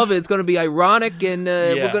going to love it. It's going to be ironic, and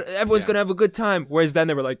everyone's going to have a good time. Whereas then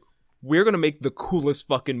they were like, we're going to make the coolest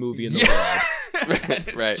fucking movie in the world.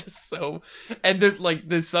 Right. Just so, and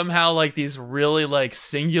there's somehow like these really like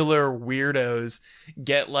singular weirdos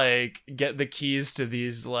get the keys to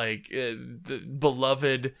these like the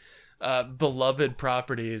beloved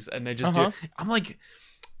properties, and they just do. I'm like,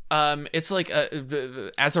 it's like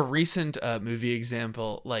as a recent movie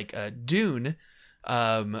example, like Dune,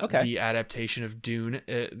 the adaptation of Dune,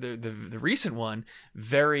 the recent one,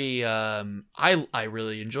 very I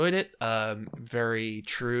really enjoyed it. Very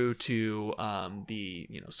true to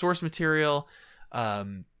the source material.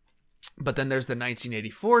 But then there's the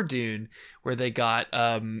 1984 Dune where they got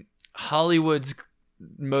Hollywood's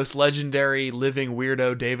most legendary living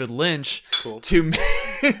weirdo David Lynch to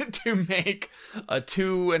make a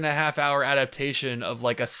 2.5 hour adaptation of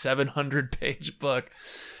like a 700-page book.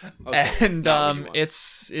 And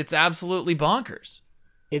it's absolutely bonkers.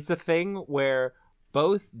 It's a thing where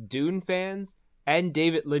both Dune fans and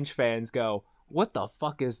David Lynch fans go, what the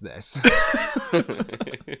fuck is this?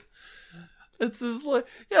 It's just like,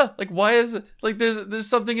 yeah, like why is it like there's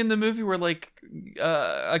something in the movie where like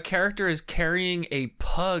a character is carrying a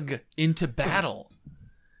pug into battle.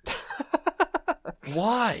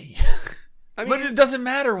 Why? I mean, but it doesn't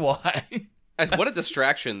matter why. What a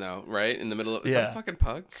distraction though, right? In the middle of that a fucking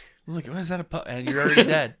pug? I was like, what is that a pug? And you're already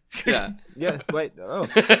dead. Yeah. Yeah, wait. Oh.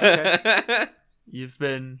 Okay. You've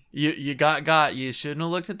been you got you shouldn't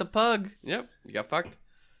have looked at the pug. Yep, you got fucked.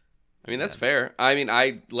 I mean, that's fair. I mean,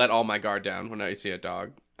 I let all my guard down when I see a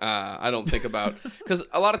dog. I don't think about, because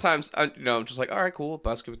a lot of times, I'm just like, all right, cool,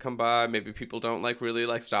 bus could come by. Maybe people don't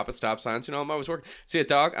really stop at stop signs. I'm always working. See a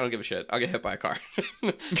dog, I don't give a shit. I'll get hit by a car.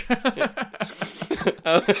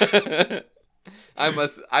 I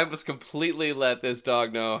must completely let this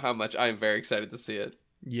dog know how much I am very excited to see it.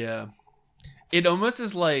 Yeah, it almost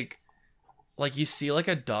is like you see like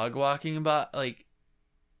a dog walking by. Like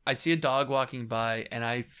I see a dog walking by, and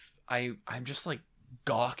I'm just like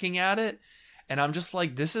gawking at it, and I'm just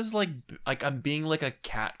like, this is like I'm being like a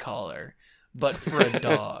cat caller, but for a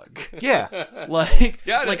dog. Yeah.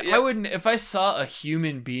 I wouldn't, if I saw a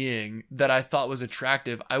human being that I thought was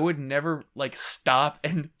attractive, I would never like stop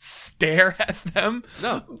and stare at them.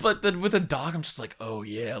 No. But then with a dog, I'm just like, oh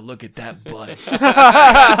yeah, look at that butt.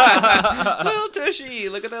 Little tushy,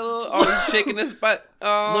 look at that little, he's shaking his butt.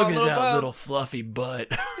 Oh, look at that little fluffy butt.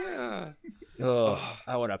 Yeah. Oh,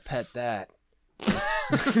 I want to pet that.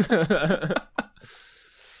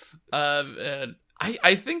 And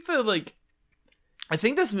I think that like, I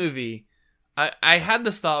think this movie, I had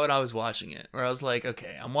this thought when I was watching it, where I was like,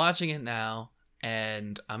 okay, I'm watching it now,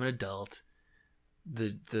 and I'm an adult.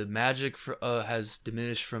 The magic has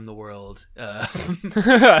diminished from the world,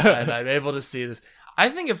 and I'm able to see this. I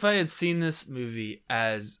think if I had seen this movie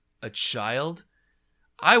as a child,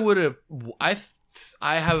 I would have.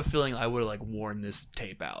 I have a feeling I would have like worn this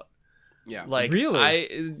tape out. Yeah, like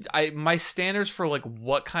really. My standards for like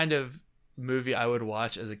what kind of movie I would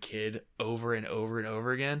watch as a kid over and over and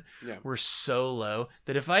over again were so low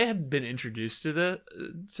that if I had been introduced to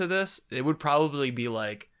this, it would probably be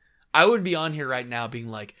like, I would be on here right now being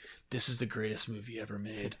like, this is the greatest movie ever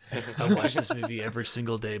made. I watch this movie every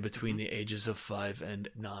single day between the ages of 5 and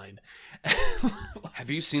 9. Have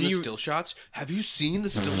you seen the still shots? Have you seen the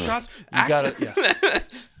still shots?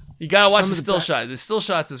 You gotta watch the still shot. The still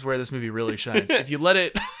shots is where this movie really shines. If you let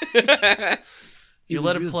it, you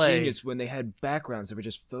let it play. Genius when they had backgrounds that were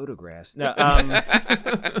just photographs. No,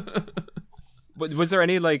 was there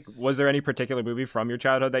any particular movie from your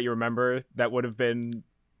childhood that you remember that would have been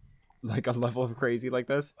like a level of crazy like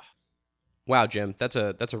this? Wow, Jim, that's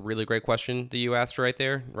a really great question that you asked right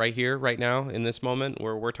there, right here, right now, in this moment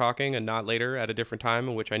where we're talking, and not later at a different time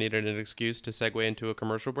in which I needed an excuse to segue into a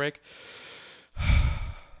commercial break. I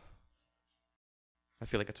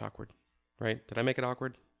feel like it's awkward, right? Did I make it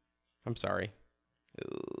awkward? I'm sorry.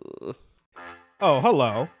 Ugh. Oh,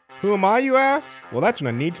 hello. Who am I, you ask? Well, that's on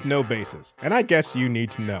a need-to-know basis, and I guess you need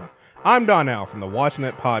to know. I'm Donnell from the Watching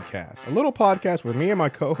It Podcast, a little podcast where me and my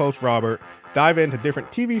co-host Robert dive into different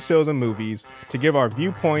TV shows and movies to give our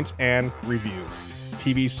viewpoints and reviews.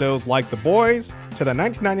 TV shows like The Boys to the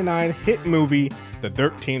 1999 hit movie The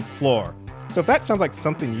 13th Floor. So if that sounds like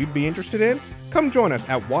something you'd be interested in, come join us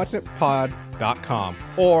at watchingitpod.com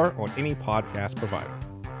or on any podcast provider.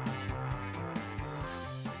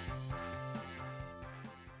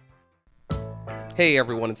 Hey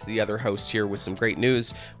everyone, it's the other host here with some great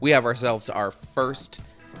news. We have ourselves our first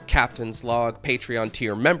Captain's Log Patreon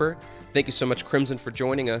tier member. Thank you so much, Crimson, for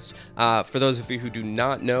joining us. For those of you who do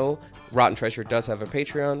not know, Rotten Treasure does have a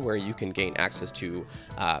Patreon where you can gain access to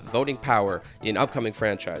voting power in upcoming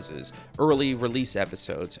franchises, early release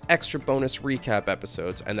episodes, extra bonus recap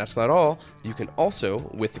episodes, and that's not all. You can also,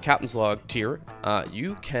 with the Captain's Log tier,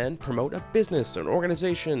 you can promote a business, an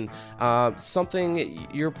organization, something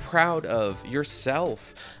you're proud of,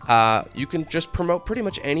 yourself. You can just promote pretty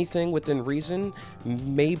much anything within reason,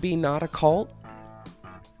 maybe not a cult.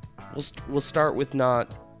 We'll start with no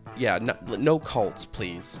cults,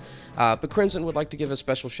 please. But Crimson would like to give a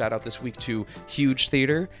special shout out this week to Huge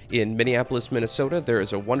Theater in Minneapolis, Minnesota. There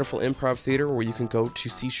is a wonderful improv theater where you can go to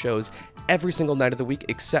see shows every single night of the week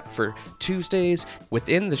except for Tuesdays.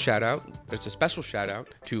 Within the shout out, there's a special shout out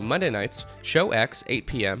to Monday nights, Show X, 8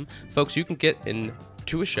 p.m. Folks, you can get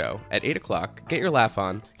into a show at 8 o'clock, get your laugh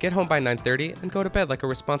on, get home by 9:30, and go to bed like a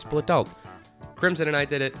responsible adult. Crimson and I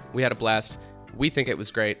did it. We had a blast. We think it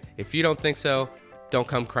was great. If you don't think so, don't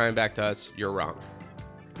come crying back to us. You're wrong.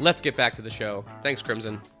 Let's get back to the show. Thanks,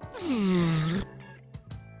 Crimson.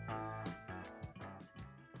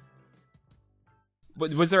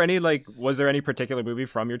 Was there any particular movie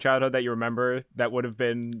from your childhood that you remember that would have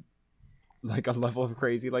been like a level of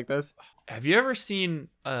crazy like this? Have you ever seen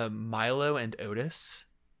Milo and Otis?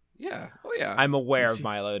 Yeah. Oh, yeah. I'm aware of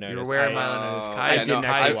Milo and Otis. You're aware of Milo and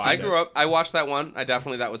Otis. I grew up. I watched that one. I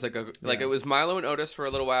definitely, that was it was Milo and Otis for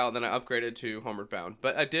a little while, and then I upgraded to Homeward Bound.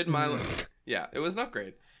 But I did Milo. Yeah, it was an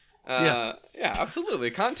upgrade. Yeah,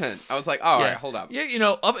 absolutely. Content. I was like, all right, hold up. Yeah,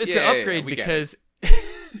 it's an upgrade because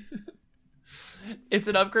it's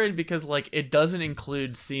an upgrade because like it doesn't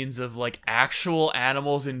include scenes of like actual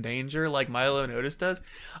animals in danger like Milo and Otis does.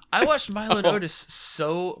 I watched Milo and Otis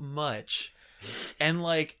so much, and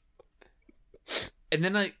like. And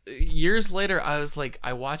then years later,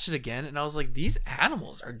 I watched it again, and I was like, these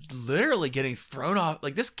animals are literally getting thrown off.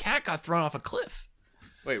 Like, this cat got thrown off a cliff.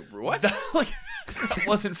 Wait, what? That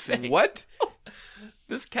wasn't fake. What?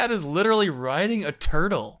 This cat is literally riding a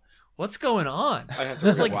turtle. What's going on? I have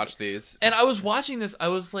to watch these. And I was watching this, I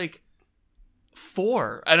was like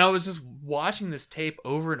 4, and I was just watching this tape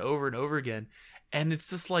over and over and over again. And it's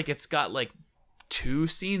just like, it's got like 2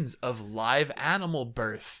 scenes of live animal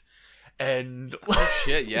birth. And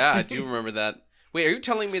shit, yeah, I do remember that. Wait, are you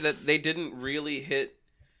telling me that they didn't really get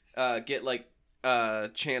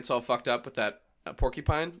Chance all fucked up with that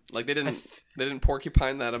porcupine? Like they didn't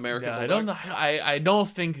porcupine that American bulldog? I don't know. I don't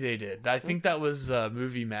think they did. I think that was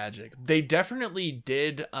movie magic. They definitely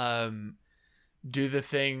did do the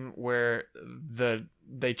thing where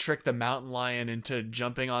they trick the mountain lion into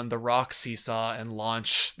jumping on the rock seesaw and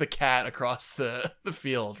launch the cat across the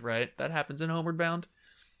field, right? That happens in Homeward Bound.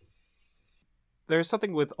 There's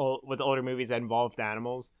something with older movies that involved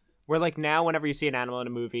animals where like now whenever you see an animal in a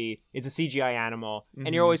movie, it's a CGI animal,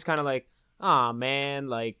 and you're always kind of like, oh man,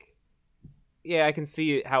 like, yeah, I can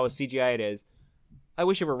see how a CGI it is. I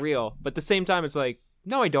wish it were real, but at the same time, it's like,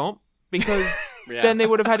 no, I don't, because then they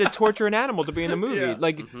would have had to torture an animal to be in the movie. Yeah.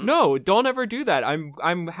 Like, no, don't ever do that.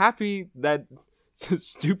 I'm happy that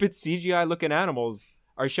stupid CGI looking animals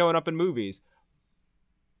are showing up in movies.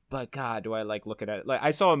 But God, do I like looking at it? Like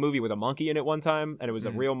I saw a movie with a monkey in it one time, and it was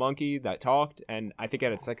a real monkey that talked, and I think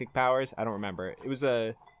it had psychic powers. I don't remember. It was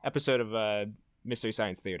a episode of Mystery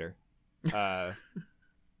Science Theater, and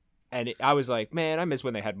I was like, man, I miss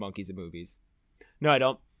when they had monkeys in movies. No, I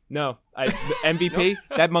don't. No, MVP.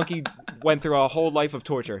 That monkey went through a whole life of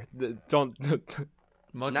torture. Don't.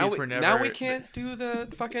 Monkeys were never. Now we can't do the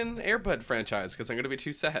fucking Air Bud franchise because I'm gonna be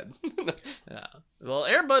too sad. Yeah. Well,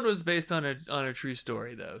 Air Bud was based on a true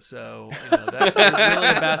story though, so there's really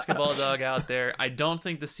a basketball dog out there. I don't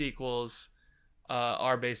think the sequels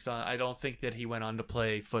are based on. I don't think that he went on to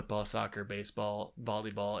play football, soccer, baseball,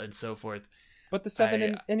 volleyball, and so forth. But the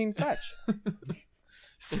seventh inning fetch.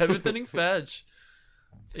 Seventh inning fetch.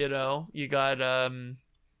 You know, you got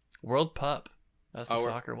World Pup. That's the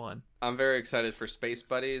soccer one. I'm very excited for Space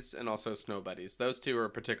Buddies and also Snow Buddies. Those two are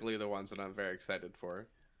particularly the ones that I'm very excited for.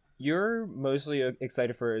 You're mostly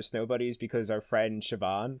excited for Snow Buddies because our friend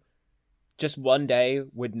Siobhan just one day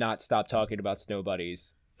would not stop talking about Snow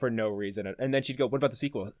Buddies for no reason. And then she'd go, what about the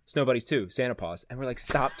sequel? Snow Buddies 2, Santa Paws. And we're like,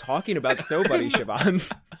 stop talking about Snow Buddies,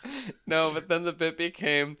 Siobhan. No, but then the bit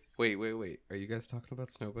became, wait. Are you guys talking about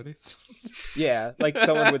Snow Buddies? Yeah, like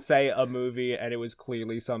someone would say a movie and it was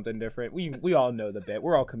clearly something different. We all know the bit.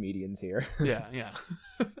 We're all comedians here. Yeah.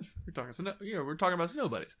 we're talking about Snow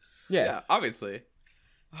Buddies. Yeah, obviously.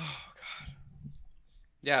 Oh, God.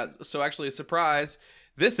 Yeah, so actually, a surprise.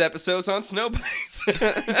 This episode's on Snow Buddies.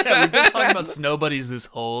 Yeah, we've been talking about Snow Buddies this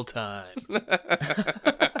whole time.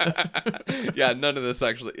 Yeah, none of this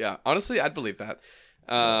actually. Yeah, honestly, I'd believe that.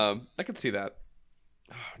 I could see that.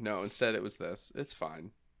 Oh, no, instead it was this. It's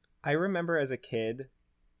fine. I remember as a kid,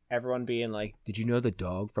 everyone being like, did you know the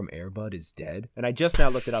dog from Air Bud is dead? And I just now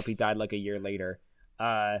looked it up. He died like a year later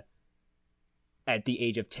at the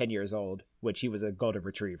age of 10 years old, which he was a golden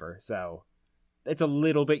retriever. So it's a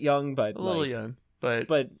little bit young, but a little young. But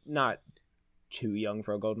not too young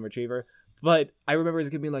for a golden retriever. But I remember as a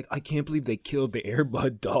kid being like, I can't believe they killed the Air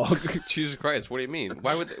Bud dog. Jesus Christ, what do you mean?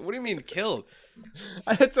 What do you mean killed?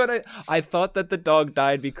 That's what I thought that the dog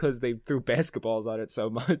died because they threw basketballs on it so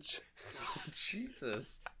much.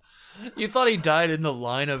 Jesus. You thought he died in the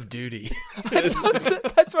line of duty.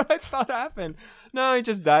 That's what I thought happened. No, he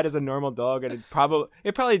just died as a normal dog, and it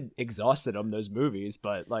probably exhausted him, those movies,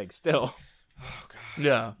 but like still. Oh God.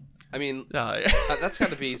 Yeah. I mean, that's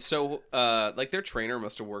got to be so. Like their trainer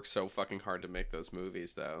must have worked so fucking hard to make those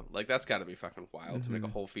movies, though. Like that's got to be fucking wild to make a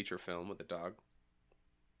whole feature film with a dog.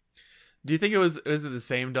 Do you think was it the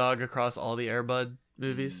same dog across all the Air Bud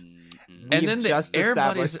movies? And then just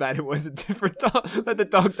established that it was a different dog, that the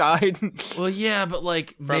dog died. Well, yeah, but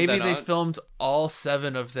like From maybe they on? filmed all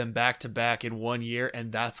 7 of them back to back in 1 year,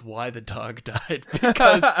 and that's why the dog died.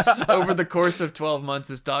 Because over the course of 12 months,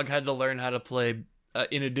 this dog had to learn how to play.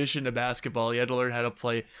 In addition to basketball, he had to learn how to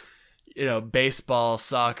play, baseball,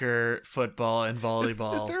 soccer, football, and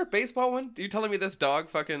volleyball. Is there a baseball one? Are you telling me this dog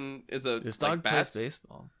fucking is a This dog plays bats?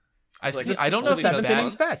 baseball. It's like I don't know if only that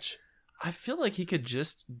does bats. fetch. I feel like he could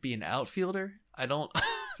just be an outfielder. I don't,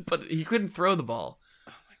 but he couldn't throw the ball.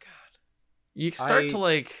 Oh my God. You start to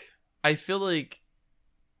like, I feel like,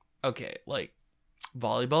 okay, like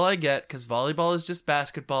volleyball I get because volleyball is just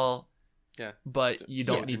basketball. Yeah. But you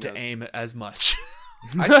don't need to aim as much.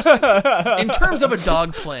 I just think, In terms of a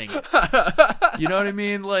dog playing, you know what I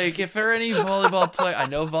mean? Like if there are any volleyball play, I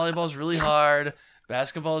know volleyball is really hard.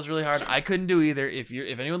 Basketball is really hard. I couldn't do either. If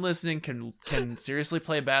anyone listening can seriously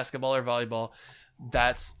play basketball or volleyball,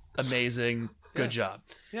 that's amazing. Good job.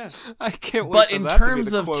 yeah. I can't wait. But in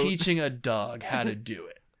terms of teaching a dog how to do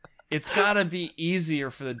it, it's gotta be easier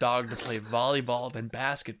for the dog to play volleyball than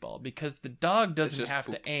basketball because the dog doesn't have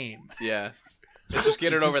to aim. Yeah. Let's just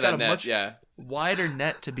get it It's over just got that a net. much- Yeah. Wider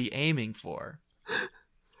net to be aiming for.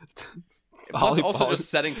 Plus, also Volleyball. just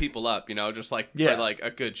setting people up, just like Yeah. for like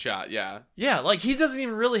a good shot. Yeah. Yeah, like he doesn't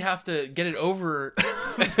even really have to get it over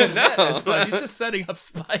the No. net as much. He's just setting up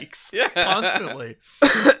spikes Yeah. constantly.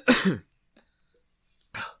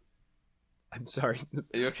 I'm sorry.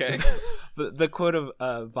 Are you okay? The quote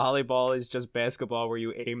of volleyball is just basketball where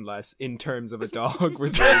you aim less in terms of a dog.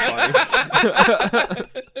 Was very funny.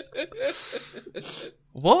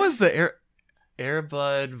 What was the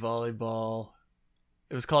Airbud volleyball?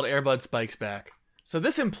 It was called Airbud Spikes Back. So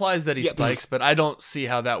this implies that he Yep. spikes, but I don't see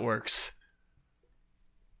how that works.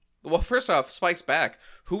 Well, first off, Spike's back.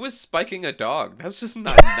 Who was spiking a dog? That's just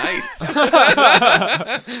not nice.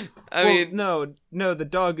 I mean, no, the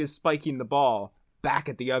dog is spiking the ball back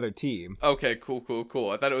at the other team. okay, cool.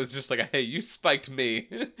 I thought it was just like, hey, you spiked me,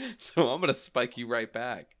 so I'm gonna spike you right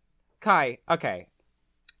back. Kai, okay.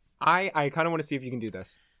 I kind of want to see if you can do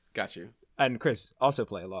this. Got you. And Chris, also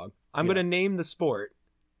play along. I'm Yeah. going to name the sport,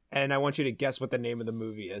 and I want you to guess what the name of the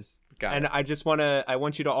movie is. Got And it. I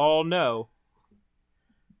want you to all know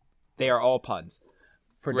they are all puns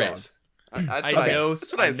for Right. dogs. That's I what know.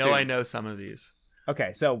 that's what I I assumed. know some of these.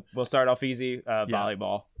 Okay, so we'll start off easy.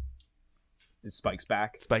 Volleyball. It spikes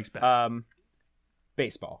back. Spikes Back.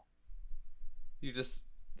 Baseball. You just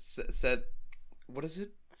said, what is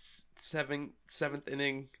it? Seventh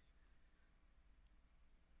inning.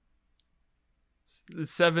 The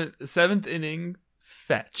seventh inning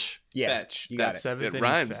fetch. Yeah, Fetch. you got it. Seventh It inning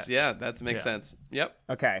rhymes. fetch. Yeah, that makes Yeah. sense. Yep.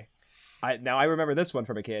 Okay. Now I remember this one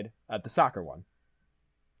from a kid. The soccer one.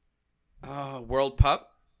 World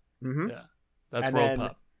Pup. Mm-hmm. Yeah. That's And World then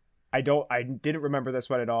Pup. I didn't remember this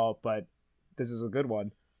one at all, but this is a good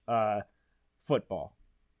one. Football.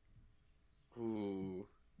 Ooh.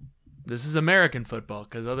 This is American football,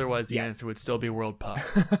 because otherwise the Yes. answer would still be World Pup.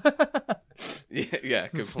 Yeah,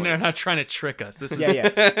 good point. They're not trying to trick us. This is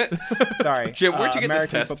Yeah. Sorry. Jim, where'd you get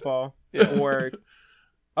American this test? football. Yeah. Or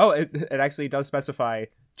it actually does specify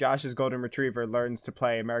Josh's golden retriever learns to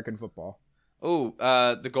play American football. Oh,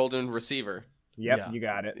 the golden receiver. Yep, Yeah. you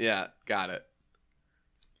got it. Yeah, got it.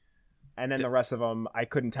 And then the rest of them, I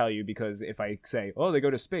couldn't tell you because if I say, "Oh, they go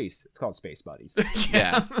to space," it's called Space Buddies.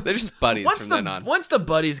 Yeah, they're just buddies once from the then on. once the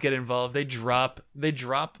buddies get involved, they drop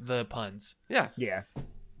the puns. Yeah. Yeah.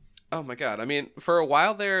 Oh my god. I mean, for a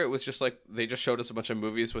while there, it was just like they just showed us a bunch of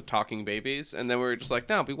movies with talking babies, and then we were just like,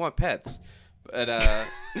 no, we want pets. But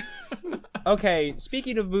Okay,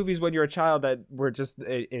 speaking of movies when you're a child that were just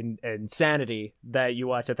in insanity that you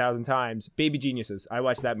watch 1,000 times, Baby Geniuses. I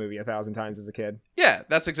watched that movie 1,000 times as a kid. yeah,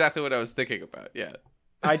 that's exactly what I was thinking about. Yeah.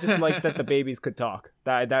 I just liked that the babies could talk.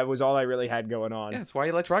 That was all I really had going on. Yeah, that's why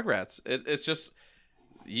you liked Rugrats. It's just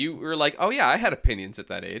you were like, oh yeah, I had opinions at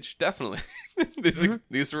that age, definitely.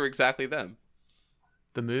 These were exactly them.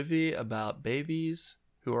 The movie about babies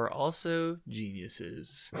who are also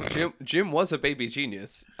geniuses. Jim was a baby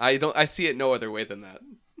genius. I see it no other way than that.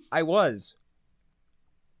 I was.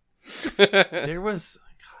 There was,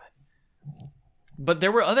 God. But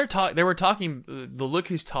there were other They were talking. The Look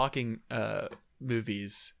Who's Talking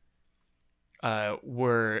movies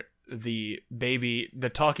were the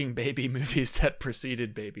talking baby movies that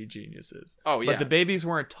preceded Baby Geniuses. Oh yeah, But the babies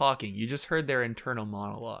weren't talking. You just heard their internal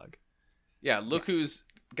monologue. yeah. Look who's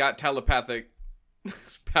got telepathic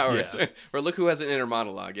powers, Yeah. or look who has an inner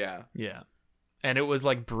monologue. Yeah, Yeah. And it was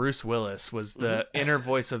like Bruce Willis was the inner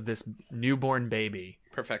voice of this newborn baby.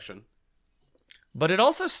 perfection. But it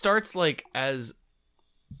also starts like as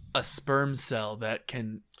a sperm cell that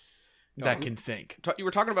can think. You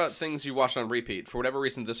were talking about things you watched on repeat. For whatever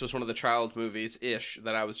reason, this was one of the child movies ish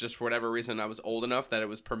that I was just, for whatever reason, I was old enough that it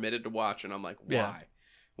was permitted to watch, and I'm like, why? Yeah.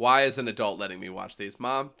 Why is an adult letting me watch these?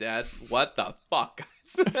 Mom, Dad, what the fuck,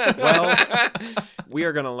 guys? Well, we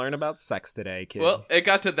are going to learn about sex today, kid. Well, it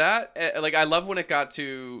got to that. Like, I love when it got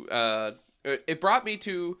to. It brought me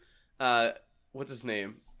to. What's his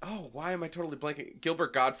name? Oh, why am I totally blanking?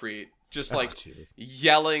 Gilbert Gottfried, just like Jesus.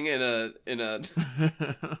 yelling in a in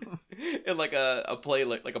like a play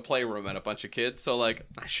like a playroom at a bunch of kids. So like,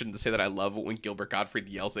 I shouldn't say that I love when Gilbert Gottfried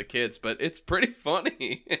yells at kids, but it's pretty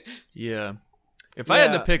funny. Yeah. If I had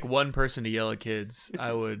to Yeah. pick one person to yell at kids,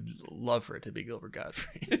 I would love for it to be Gilbert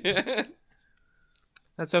Gottfried.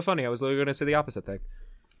 That's so funny. I was literally going to say the opposite thing.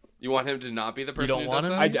 You want him to not be the person don't who want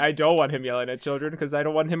does him? that? I don't want him yelling at children because I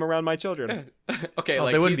don't want him around my children. Okay, Oh,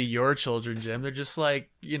 like they wouldn't be he's- your children, Jim. They're just like,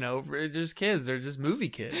 they're just kids. They're just movie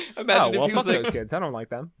kids. Imagine well, if he was fuck like, those kids. I don't like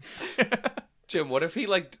them. Jim, what if he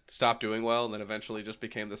like stopped doing well and then eventually just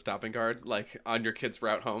became the stopping guard, like on your kid's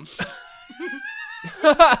route home?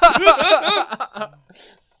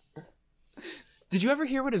 Did you ever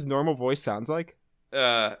hear what his normal voice sounds like?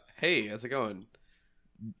 Hey, how's it going?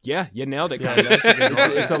 Yeah, you nailed it, Yeah, guys. it's just a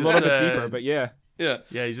normal- It's a it's little just, bit deeper, but yeah. Yeah.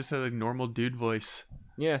 Yeah, he just has a normal dude voice.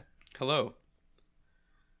 Yeah. Hello.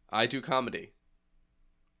 I do comedy.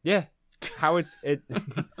 Yeah.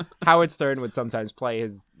 Howard Stern would sometimes play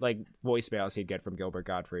his like voicemails he'd get from Gilbert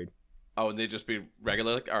Gottfried. Oh, and they'd just be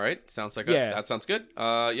regular, like, all right, sounds like Yeah. that sounds good.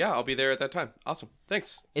 Yeah, I'll be there at that time. Awesome.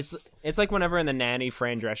 Thanks. It's like whenever in The Nanny,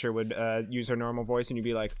 Fran Drescher would use her normal voice, and you'd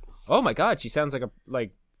be like, "Oh my God, she sounds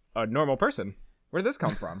like a normal person. Where did this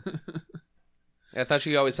come from?" I thought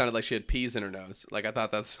she always sounded like she had peas in her nose. Like, I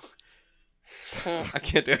thought that's... I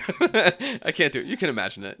can't do it. I can't do it. You can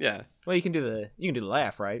imagine it. Yeah. Well, you can do the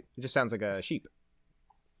laugh, right? It just sounds like a sheep.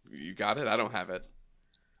 You got it? I don't have it.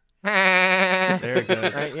 There it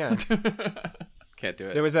goes. Right? Yeah. Can't do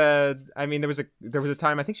it. There was a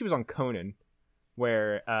time, I think she was on Conan,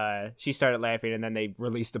 where she started laughing, and then they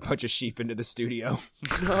released a bunch of sheep into the studio.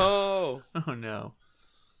 No. Oh, no.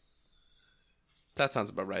 That sounds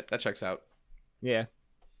about right. That checks out. Yeah.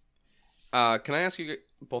 Can I ask you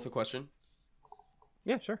both a question?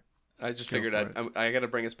 Yeah, sure. I just Go figured for I got to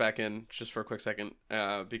bring us back in just for a quick second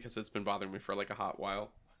because it's been bothering me for like a hot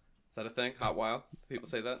while. Is that a thing? Hot while? People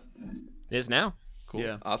say that? It is now. Cool.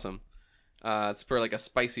 Yeah. Awesome. It's for like a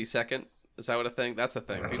spicy second. Is that what a thing? That's a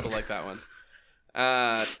thing. People like that one.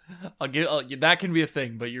 That can be a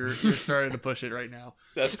thing, but you're starting to push it right now.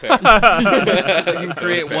 That's fair. You can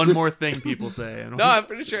create one more thing people say. No, I'm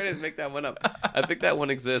pretty sure I didn't make that one up. I think that one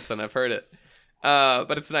exists and I've heard it.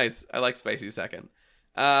 But it's nice. I like spicy second.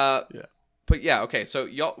 Yeah. But yeah, okay. So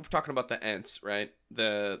y'all were talking about the Ents, right?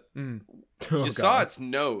 Oh, You saw its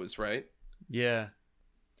nose, right? Yeah.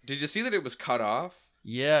 Did you see that it was cut off?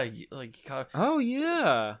 Yeah, like Oh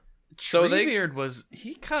yeah. So Treebeard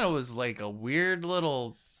he kind of was like a weird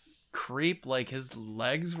little creep. Like his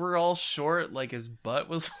legs were all short, like his butt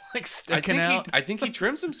was like sticking out. I think he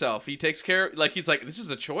trims himself. He takes care. Like he's like, this is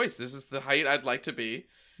a choice. This is the height I'd like to be.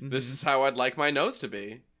 This is how I'd like my nose to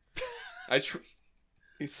be.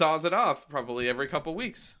 He saws it off probably every couple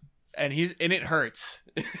weeks. And it hurts.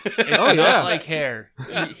 It's not like hair.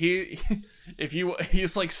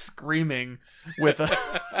 He's like screaming with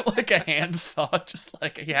like a handsaw, just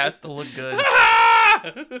like he has to look good.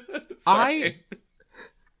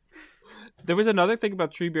 There was another thing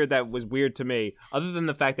about Treebeard that was weird to me, other than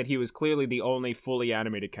the fact that he was clearly the only fully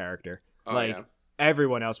animated character.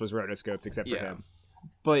 Everyone else was rotoscoped except for him.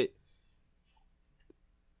 But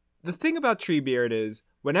the thing about Treebeard is,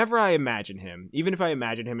 whenever I imagine him, even if I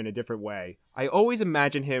imagine him in a different way, I always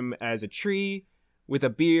imagine him as a tree with a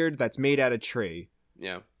beard that's made out of tree.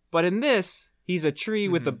 Yeah. But in this, he's a tree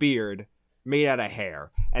with a beard made out of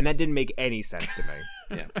hair, and that didn't make any sense to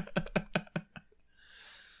me. Yeah.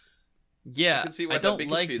 Yeah, I don't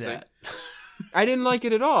like confusing. that. I didn't like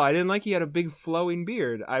it at all. I didn't like he had a big flowing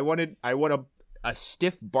beard. I want a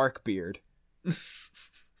stiff bark beard.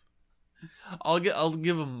 I'll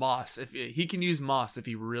give him moss if he can use moss if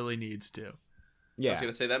he really needs to. Yeah, I was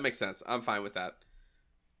gonna say that makes sense. I'm fine with that.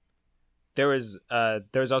 There was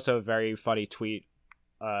also a very funny tweet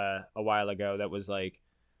a while ago that was like,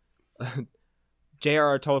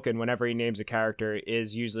 J.R.R. Tolkien, whenever he names a character,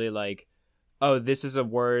 is usually like, oh, this is a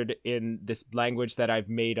word in this language that I've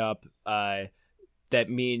made up that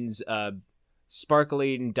means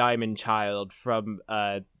sparkling diamond child from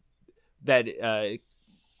that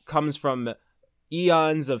comes from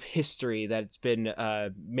eons of history that's been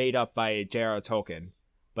made up by J.R.R. Tolkien.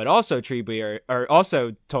 But also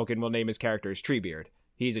Tolkien will name his character as Treebeard.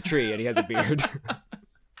 He's a tree and he has a beard.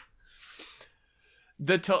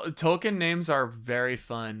 The Tolkien names are very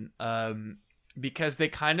fun because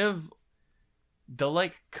they'll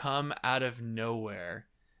like come out of nowhere,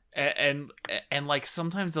 and like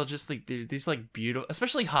sometimes they'll just like these like beautiful,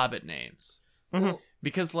 especially Hobbit names,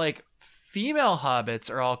 because like female hobbits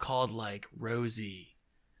are all called like Rosie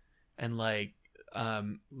and like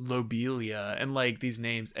Lobelia and like these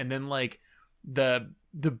names, and then like the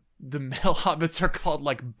male hobbits are called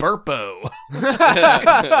like Burpo.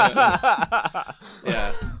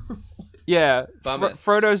 Yeah.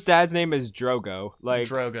 Frodo's dad's name is Drogo. Like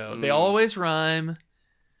Drogo. They always rhyme.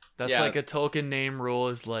 That's like a Tolkien name rule,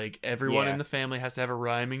 is like everyone in the family has to have a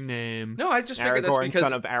rhyming name. No, I just figured that's because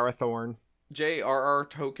son of Arathorn. J.R.R.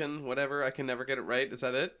 Tolkien, whatever. I can never get it right. Is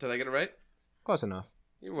that it? Did I get it right? Close enough.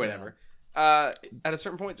 Whatever. At a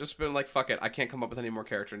certain point, just been like, fuck it. I can't come up with any more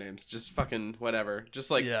character names. Just fucking whatever.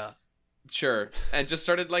 Just like, sure. And just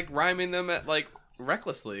started like rhyming them at like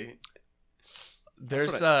recklessly.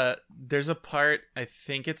 There's a part, I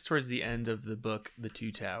think it's towards the end of the book, The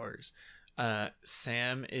Two Towers.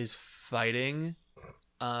 Sam is fighting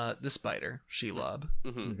the spider, Shelob.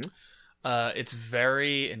 It's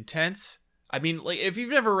very intense. I mean, like, if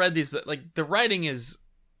you've never read these, but like the writing is,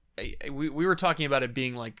 we were talking about it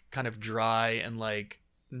being like kind of dry and like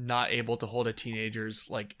not able to hold a teenager's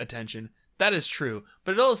like attention. That is true,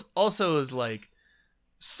 but it also is like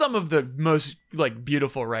some of the most like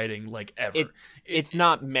beautiful writing like ever. It's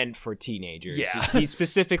not meant for teenagers. Yeah. He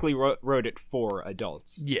specifically wrote it for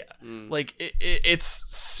adults. Yeah. Like it's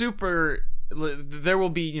super. There will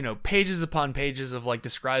be, you know, pages upon pages of like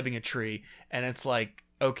describing a tree, and it's like,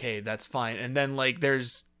 okay, that's fine. And then like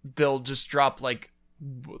they'll just drop like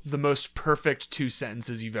the most perfect 2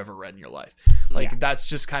 sentences you've ever read in your life. Like that's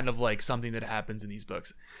just kind of like something that happens in these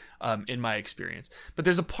books, in my experience. But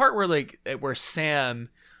there's a part where Sam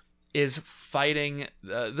is fighting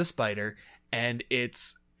the spider, and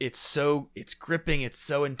it's gripping, it's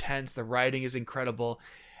so intense, the writing is incredible,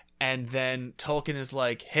 and then Tolkien is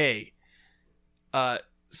like, hey,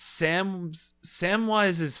 Samwise's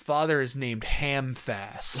father is named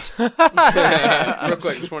Hamfast. Real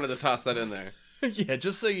quick, just wanted to toss that in there. Yeah,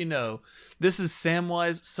 just so you know, this is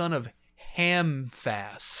Samwise, son of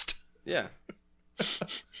Hamfast. Yeah.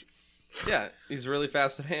 Yeah, he's really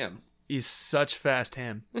fast at ham. He's such fast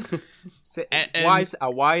ham. A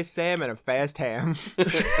wise Sam and a fast ham.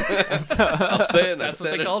 I'll say it. That's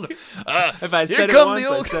what they called him. If I said it once,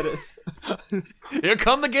 I said it. Here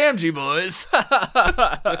come the Gamgee boys.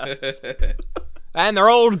 And their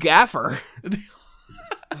old gaffer.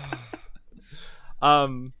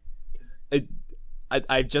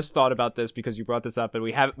 I just thought about this because you brought this up, and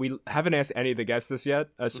we haven't asked any of the guests this yet.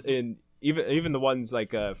 Even the ones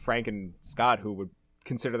like Frank and Scott, who would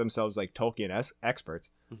consider themselves like Tolkien experts.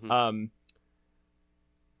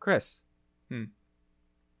 Chris,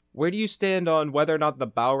 where do you stand on whether or not the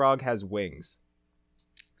Balrog has wings?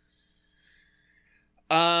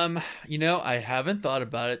 I haven't thought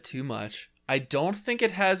about it too much. I don't think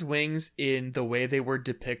it has wings in the way they were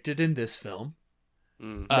depicted in this film.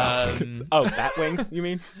 Bat wings, you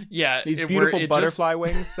mean? Yeah. These beautiful butterfly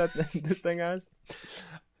wings that this thing has?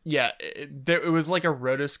 Yeah, it was like a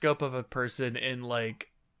rotoscope of a person in like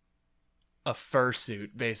a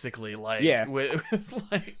fursuit, basically, like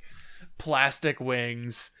with like plastic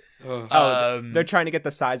wings. They're trying to get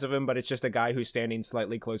the size of him, but it's just a guy who's standing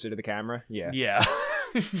slightly closer to the camera. Yeah,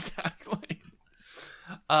 exactly.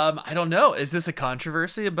 I don't know. Is this a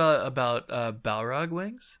controversy about Balrog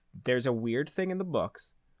wings? There's a weird thing in the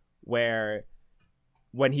books where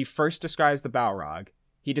when he first describes the Balrog,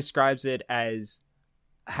 he describes it as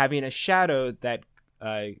having a shadow that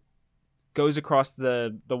goes across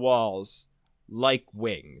the walls like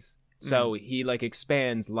wings. So he like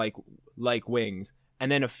expands like wings.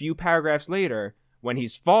 And then a few paragraphs later, when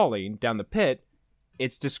he's falling down the pit,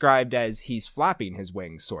 it's described as he's flapping his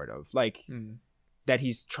wings, sort of like that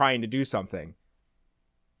he's trying to do something.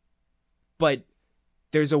 But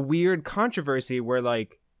there's a weird controversy where,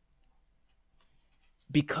 like,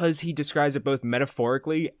 because he describes it both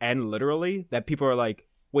metaphorically and literally, that people are like,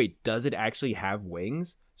 wait, does it actually have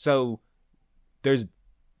wings? So there's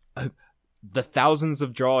the thousands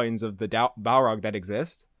of drawings of the Balrog that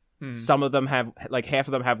exist. Some of them have, like, half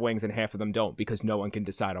of them have wings and half of them don't, because no one can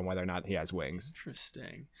decide on whether or not he has wings.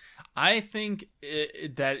 Interesting. I think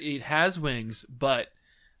that it has wings, but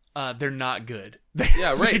they're not good.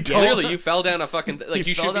 Yeah, right. Clearly, you fell down a fucking... Like,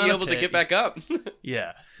 you should be able to get back up.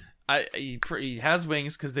 Yeah. He has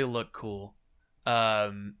wings because they look cool.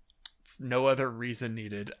 No other reason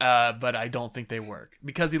needed. But I don't think they work.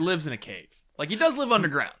 Because he lives in a cave. Like, he does live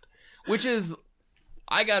underground. Which is,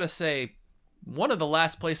 I gotta say, one of the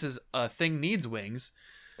last places a thing needs wings.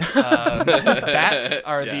 Bats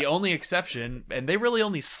are the only exception, and they really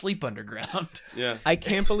only sleep underground. Yeah. I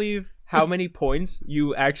can't believe how many points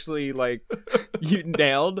you actually, like, you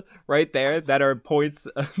nailed right there that are points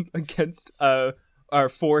against, are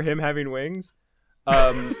for him having wings,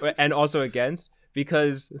 and also against,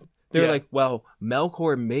 because they're like, well,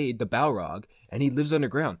 Melkor made the Balrog, and he lives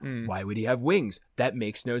underground. Why would he have wings? That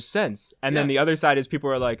makes no sense. And then the other side is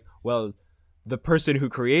people are like, well, the person who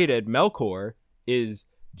created Melkor is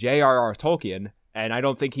J.R.R. Tolkien, and I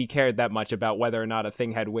don't think he cared that much about whether or not a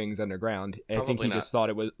thing had wings underground. I think he just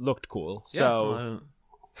thought it looked cool. Yeah. So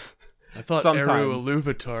I thought Eru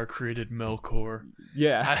Ilúvatar created Melkor.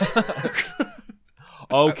 Yeah.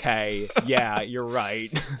 Okay. Yeah, you're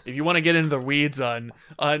right. If you want to get into the weeds on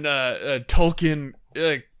Tolkien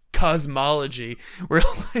cosmology, where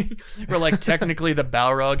like technically the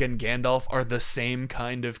Balrog and Gandalf are the same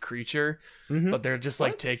kind of creature, but they're just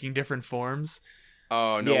like taking different forms.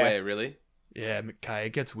 Oh, no way, really? Yeah, Kai,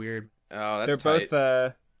 it gets weird. Oh, that's they're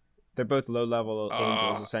tight. they're both low level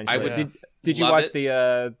angels, essentially. Did you love watch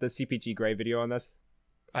the CPG Grey video on this?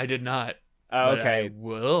 I did not. Oh, okay. I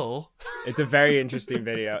will. It's a very interesting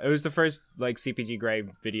video. It was the first like CPG Grey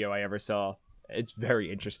video I ever saw. It's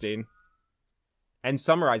very interesting and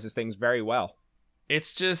summarizes things very well.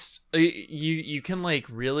 It's just you can like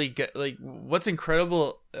really get like what's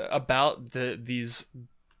incredible about these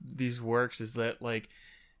works is that like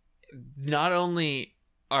not only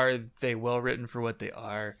are they well written for what they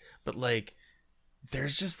are, but like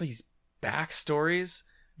there's just these backstories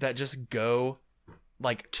that just go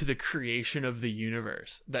like to the creation of the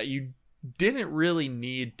universe that you didn't really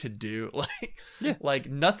need to do. Like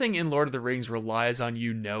nothing in Lord of the Rings relies on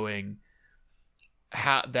you knowing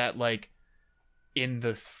how that like in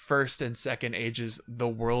the first and second ages the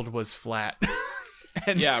world was flat.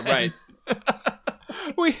 Right.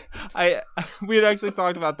 we had actually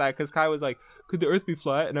talked about that because Kai was like, could the earth be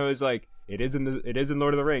flat? And I was like, it is in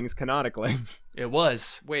Lord of the Rings canonically. It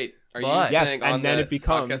was. Wait, are you saying and on then the it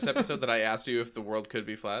becomes podcast episode that I asked you if the world could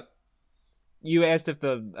be flat? You asked if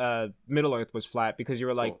the Middle Earth was flat because you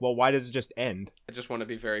were like, well, why does it just end? I just want to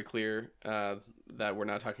be very clear that we're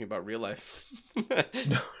not talking about real life.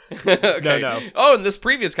 No. Okay. No. Oh, in this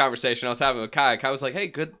previous conversation I was having with Kai was like, hey,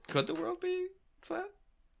 could the world be flat?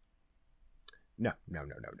 No.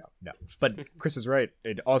 But Chris is right.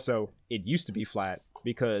 It used to be flat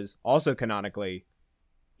because also canonically,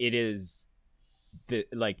 it is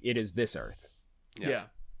this Earth. Yeah.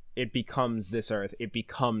 It becomes this Earth. It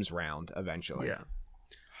becomes round eventually.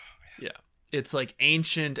 Yeah. It's like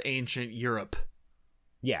ancient Europe.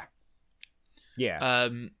 Yeah.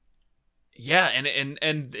 And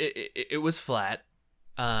it was flat.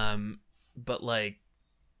 But like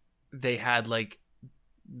they had like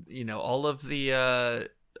all of the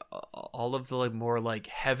all of the like more like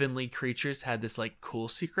heavenly creatures had this like cool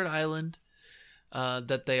secret island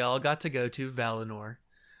that they all got to go to, Valinor.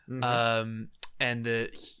 Mm-hmm. And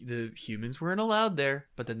the humans weren't allowed there,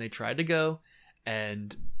 but then they tried to go,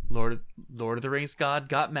 and Lord of the Rings God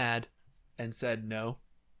got mad and said no.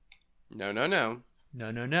 No. Now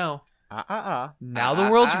the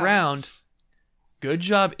world's round. Good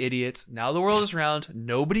job, idiots. Now the world is round.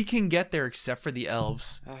 Nobody can get there except for the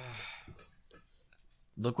elves.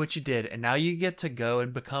 Look what you did. And now you get to go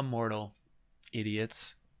and become mortal.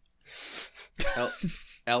 Idiots.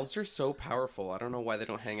 Elves are so powerful. I don't know why they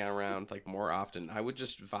don't hang out around like more often. I would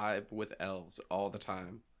just vibe with elves all the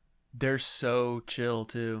time. They're so chill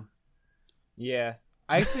too. Yeah.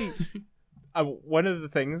 I actually one of the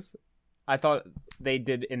things I thought they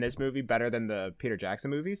did in this movie better than the Peter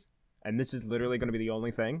Jackson movies, and this is literally going to be the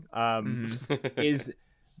only thing, is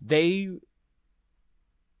they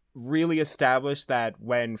really established that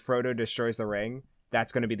when Frodo destroys the ring,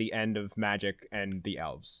 that's going to be the end of magic and the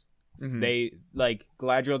elves. Mm-hmm. They, like,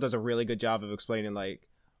 Galadriel does a really good job of explaining, like,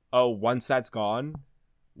 oh, once that's gone,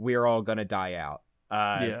 we're all going to die out.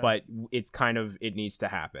 But it's kind of, it needs to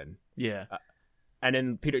happen. Yeah. And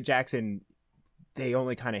in Peter Jackson, they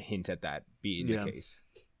only kind of hint at that being the case.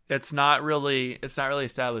 It's not really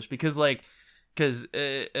established because Galadriel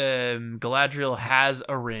has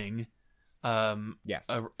a ring. Yes.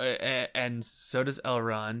 And so does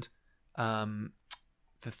Elrond. The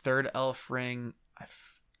third elf ring, I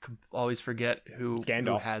always forget who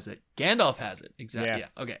has it. Gandalf has it. Exactly. Yeah.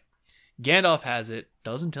 Okay. Gandalf has it.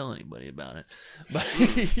 Doesn't tell anybody about it, but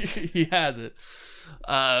he has it.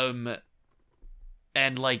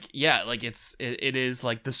 And like, yeah, like it is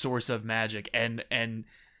like the source of magic, and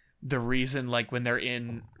the reason, like, when they're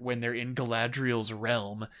in Galadriel's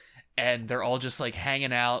realm, and they're all just like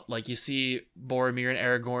hanging out, like you see Boromir and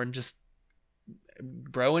Aragorn just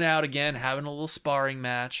broing out again, having a little sparring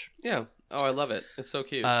match. Yeah. Oh, I love it. It's so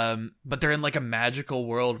cute. But they're in like a magical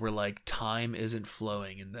world where like time isn't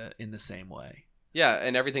flowing in the same way. Yeah,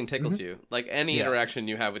 and everything tickles you. Like any interaction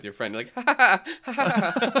you have with your friend, you're like, ha ha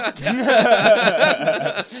ha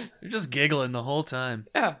ha. You're just giggling the whole time.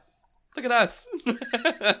 Yeah. Look at us.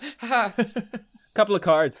 Couple of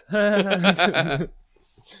cards. Man,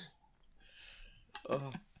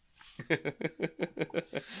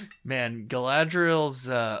 Galadriel's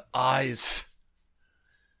eyes.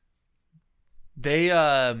 They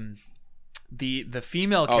the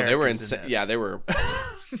female characters. Oh, they were insane. Yeah, they were.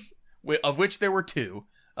 Of which there were two,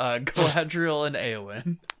 Galadriel and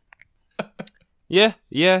Éowyn. Yeah.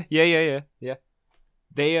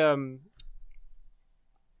 They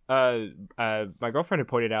my girlfriend had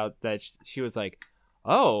pointed out that she was like,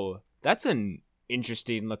 "Oh, that's an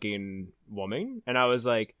interesting looking woman," and I was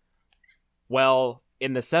like, "Well,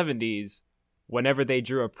 in the 70s, whenever they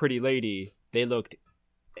drew a pretty lady, they looked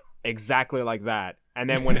exactly like that." And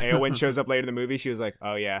then when Éowyn shows up later in the movie, she was like,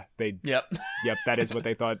 "Oh yeah, yep, that is what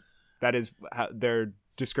they thought. That is their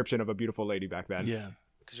description of a beautiful lady back then." Yeah,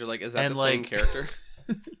 because you're like, is that the same character?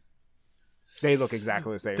 They look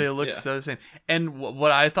exactly the same. They look so the same. And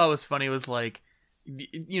what I thought was funny was like,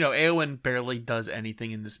 you know, Éowyn barely does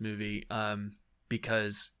anything in this movie,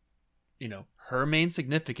 because, you know, her main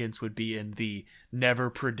significance would be in the never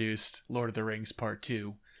produced Lord of the Rings Part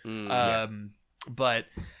 2. But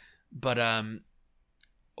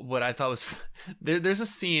what I thought was there's a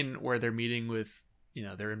scene where they're meeting with, you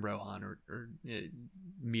know, they're in Rohan or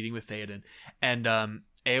meeting with Theoden, and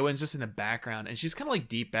Éowyn's just in the background, and she's kind of like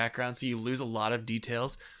deep background, so you lose a lot of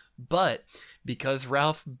details. But because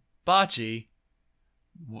Ralph Bakshi,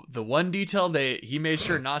 the one detail he made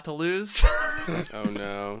sure not to lose oh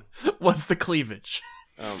no was the cleavage.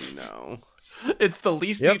 Oh no. It's the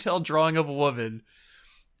least detailed drawing of a woman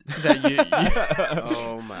that you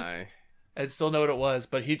oh my. I'd still know what it was,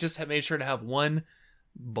 but he just made sure to have one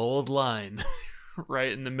bold line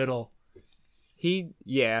right in the middle. He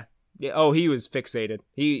was fixated.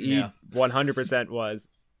 He 100% was.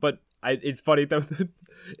 But it's funny though that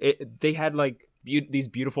they had like these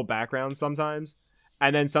beautiful backgrounds sometimes,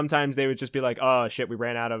 and then sometimes they would just be like, "Oh shit, we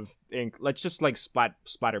ran out of ink. Let's just like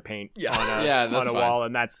splatter paint on a wall,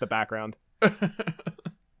 and that's the background."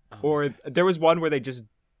 Or there was one where they just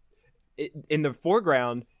in the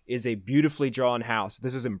foreground is a beautifully drawn house.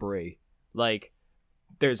 This is in Bree. Like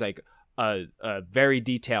there's like a very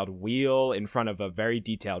detailed wheel in front of a very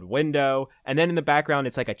detailed window, and then in the background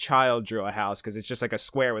it's like a child drew a house because it's just like a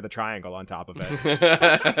square with a triangle on top of it.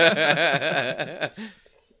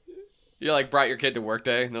 You like brought your kid to work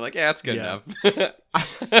day and they're like, yeah, that's good enough.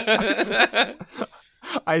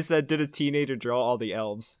 I said, did a teenager draw all the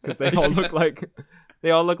elves? Because they all look like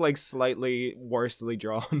They all look like slightly worsely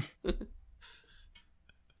drawn.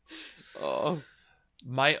 Oh,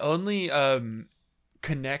 my only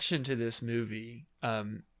connection to this movie,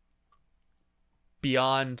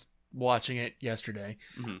 beyond watching it yesterday,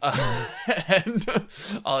 and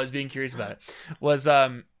always being curious about it, was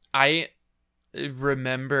I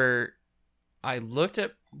remember I looked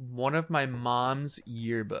at one of my mom's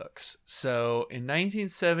yearbooks. So in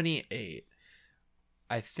 1978,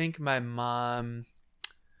 I think my mom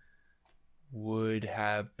would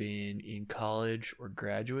have been in college or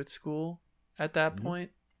graduate school at that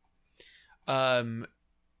point. And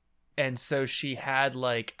so she had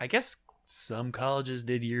like, I guess some colleges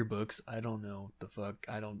did yearbooks. I don't know the fuck.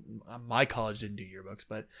 My college didn't do yearbooks,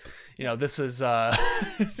 but you know, this is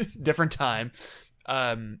different time.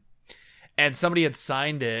 And somebody had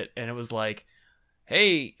signed it and it was like,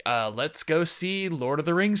 hey, let's go see Lord of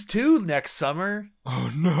the Rings 2 next summer. Oh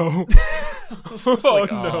no.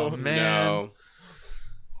 Oh man.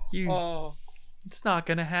 no. It's not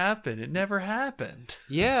gonna happen. It never happened.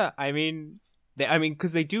 Yeah, I mean,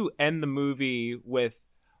 because they do end the movie with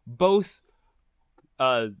both,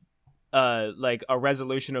 like a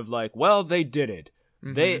resolution of like, well, they did it.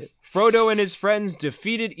 Frodo and his friends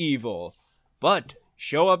defeated evil, but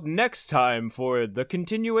show up next time for the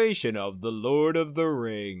continuation of the Lord of the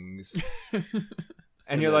Rings.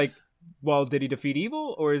 And you're like, well, did he defeat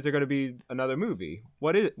evil, or is there going to be another movie?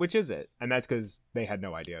 Which is it? And that's because they had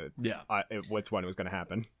no idea. Which one was going to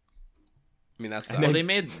happen. I mean, that's well, they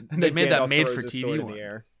made that made for TV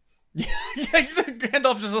one. Yeah,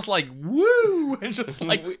 Gandalf is just like woo, and just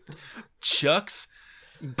like chucks.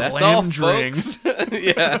 That's all, drinks.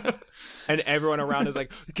 Yeah, and everyone around is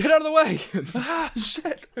like, "Get out of the way!"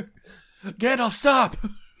 Shit! Gandalf, stop!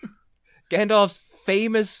 Gandalf's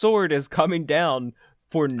famous sword is coming down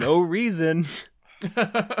for no reason.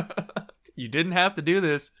 You didn't have to do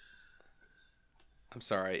this. I'm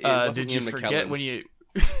sorry. Did you forget when you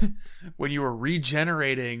when you were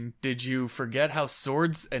regenerating? Did you forget how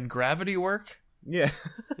swords and gravity work? Yeah.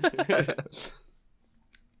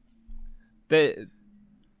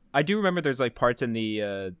 I do remember there's like parts in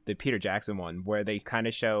the Peter Jackson one where they kind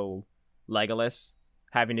of show Legolas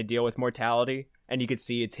having to deal with mortality, and you could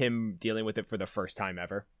see it's him dealing with it for the first time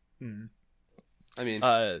ever. I mean,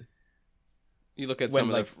 you look at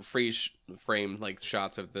some of the frame like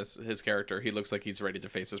shots of his character. He looks like he's ready to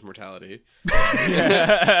face his mortality.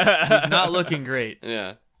 He's not looking great.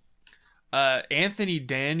 Yeah. Anthony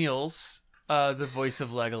Daniels, the voice of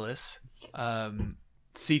Legolas,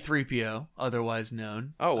 C-3PO, otherwise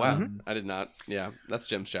known. Oh wow, I did not. Yeah, that's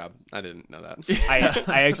Jim's job. I didn't know that.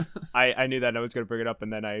 I knew that I was going to bring it up,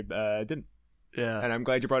 and then I didn't. Yeah, and I'm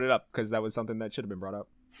glad you brought it up because that was something that should have been brought up.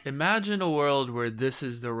 Imagine a world where this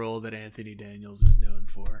is the role that Anthony Daniels is known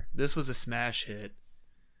for. This was a smash hit.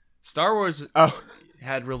 Star Wars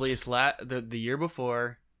had released the year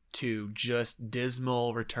before to just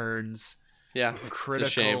dismal returns. Yeah,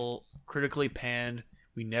 critically panned.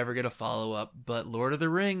 We never get a follow-up. But Lord of the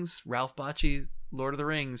Rings, Ralph Bakshi, Lord of the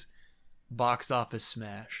Rings, box office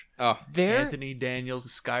smash. Oh, Anthony Daniels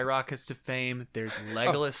skyrockets to fame. There's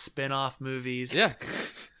Legolas spin-off movies. Yeah.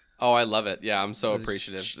 Oh, I love it. Yeah, I'm so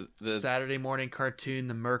appreciative. The Saturday morning cartoon,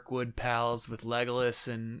 the Mirkwood Pals with Legolas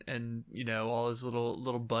and you know, all his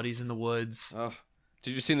little buddies in the woods. Oh,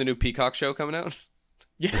 did you see the new Peacock show coming out?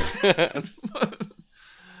 Yeah.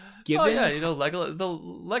 Yeah, you know, Legolas.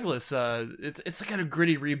 It's like a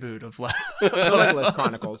gritty reboot of Legolas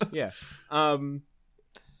Chronicles. Yeah.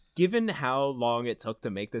 Given how long it took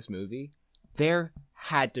to make this movie, there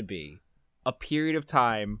had to be a period of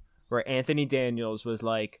time where Anthony Daniels was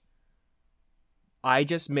like, I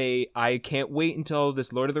can't wait until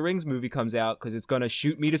this Lord of the Rings movie comes out because it's going to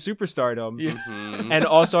shoot me to superstardom. Mm-hmm. And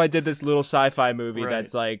also I did this little sci-fi movie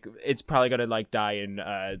that's like, it's probably going to like die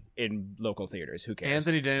in local theaters. Who cares?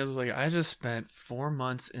 Anthony Daniels was like, I just spent 4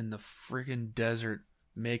 months in the friggin' desert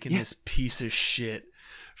making this piece of shit.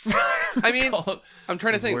 I mean, I'm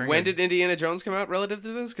trying to think, when did Indiana Jones come out relative to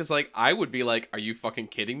this? Because like, I would be like, are you fucking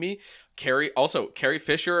kidding me? Carrie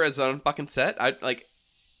Fisher is on fucking set.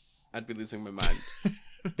 I'd be losing my mind.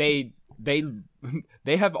 They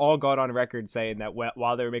have all gone on record saying that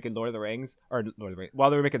while they were making while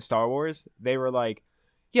they were making Star Wars, they were like,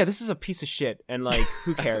 yeah, this is a piece of shit, and like,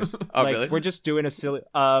 who cares? Really? We're just doing a silly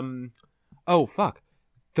oh fuck,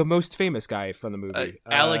 the most famous guy from the movie,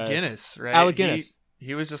 Alec Guinness, right? Alec Guinness.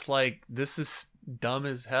 He was just like, this is dumb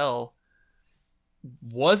as hell.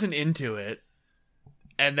 Wasn't into it,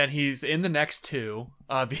 and then he's in the next two,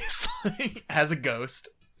 obviously, as a ghost.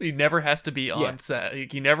 He never has to be on set.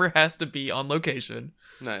 He never has to be on location.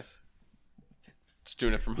 Nice. Just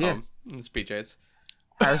doing it from home in his PJs.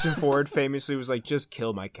 Harrison Ford famously was like, "Just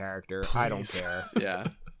kill my character. I don't care. Yeah.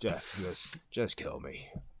 Just kill me."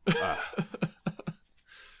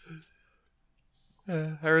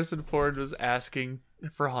 Harrison Ford was asking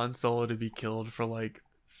for Han Solo to be killed for like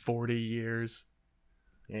 40 years.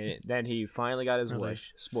 And then he finally got his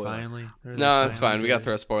wish. Spoiler. Finally. No, it's fine. We got to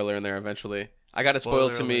throw a spoiler in there eventually. I got it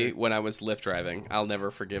spoiled to Spoiler me alert. when I was Lyft driving. I'll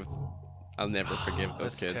never forgive those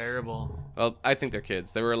That's kids. terrible. Well, I think they're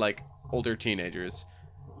kids. They were like older teenagers.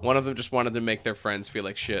 One of them just wanted to make their friends feel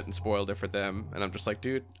like shit and spoiled it for them. And I'm just like,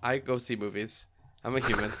 dude, I go see movies. I'm a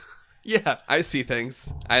human. Yeah. I see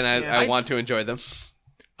things, and I want to enjoy them.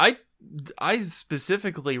 I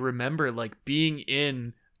specifically remember like being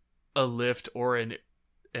in a Lyft or an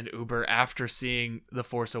Uber after seeing The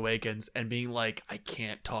Force Awakens and being like, I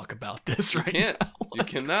can't talk about this right Can't. now. You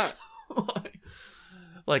cannot.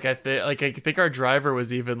 I think our driver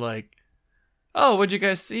was even like, "Oh, what'd you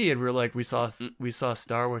guys see?" And we're like, "We saw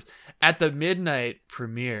Star Wars at the midnight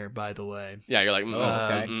premiere, by the way." Yeah, you're like,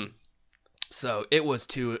 okay. So it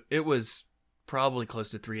was probably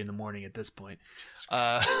close to 3 a.m. at this point.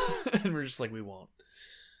 And we're just like, we won't.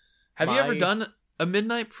 Have you ever done a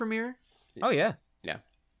midnight premiere? Oh yeah. Yeah.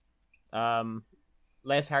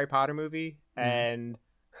 Last Harry Potter movie and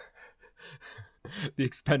The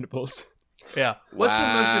Expendables. Yeah. What's the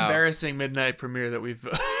most Wow. embarrassing midnight premiere that we've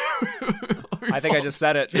I think I just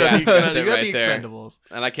said it. You got Yeah, that's the it right there. Expendables.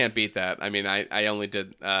 And I can't beat that. I mean, I only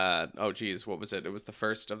did. What was it? It was the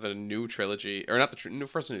first of the new trilogy, or not the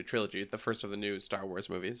first of the new trilogy, the first of the new Star Wars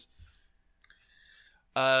movies.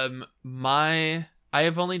 I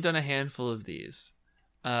have only done a handful of these.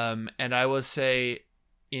 And I will say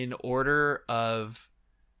in order of,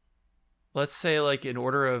 let's say like in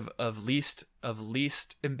order of least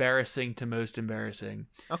embarrassing to most embarrassing.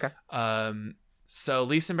 Okay. So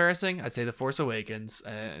least embarrassing, I'd say The Force Awakens.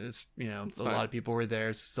 It's It's a fine. lot of people were there.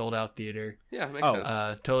 It's a sold out theater. Yeah, makes sense.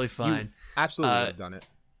 Totally fine. Absolutely would have done it.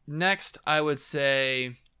 Next, I would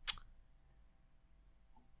say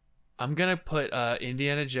I'm gonna put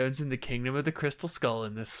Indiana Jones and the Kingdom of the Crystal Skull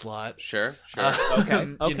in this slot. Sure.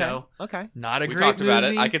 Okay. Okay. Okay. Not a We great talked about it.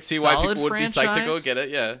 movie, I could see why solid people would be psyched to go franchise, get it.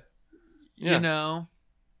 Yeah. Yeah. You know,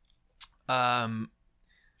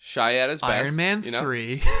 Shy at his best. Iron Man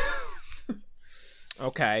 3. 3.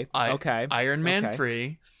 Okay. Okay. Iron Man Okay.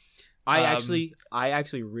 3. I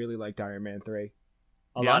actually really liked Iron Man 3.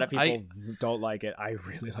 A Yeah, lot of people don't like it. I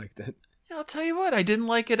really liked it. Yeah, I'll tell you what, I didn't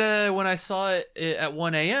like it when I saw it at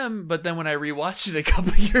 1 a.m., but then when I rewatched it a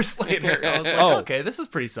couple years later, I was like, okay, this is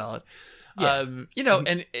pretty solid. Yeah.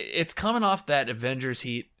 And it's coming off that Avengers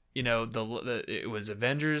heat. It was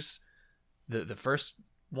Avengers, the first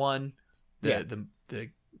one, the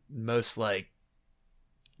most like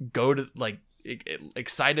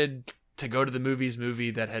excited to go to the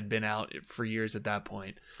movie that had been out for years at that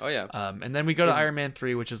point. Oh yeah. And then we go to Iron Man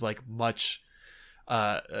 3, which is like much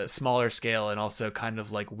a smaller scale and also kind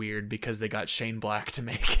of like weird because they got Shane Black to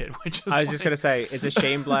make it, which is I was just gonna say it's a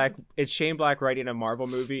Shane Black. It's Shane Black writing a Marvel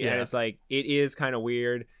movie, Yeah. and it's like it is kind of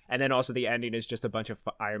weird. And then also the ending is just a bunch of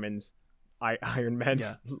Iron Men,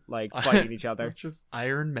 Yeah. like fighting each other. bunch of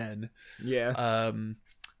Iron Men. Yeah.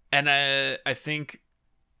 And I think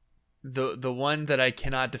the one that I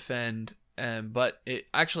cannot defend, but it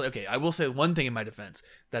actually, okay, I will say one thing in my defense,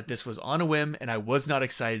 that this was on a whim and I was not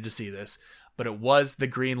excited to see this, but it was the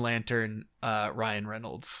Green Lantern Ryan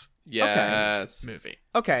Reynolds Yes. movie.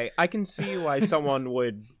 Okay, I can see why someone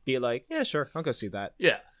would be like, yeah, sure, I'll go see that.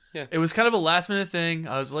 Yeah. Yeah. It was kind of a last minute thing.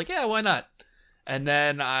 I was like, yeah, why not? And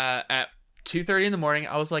then at 2:30 in the morning,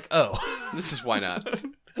 I was like, oh, This is why not.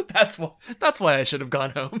 that's why I should have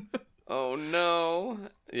gone home. Oh no.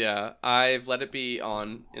 Yeah, I've let it be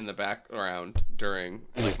on in the background during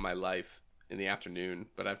like my life in the afternoon,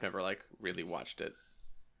 but I've never like really watched it.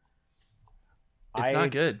 It's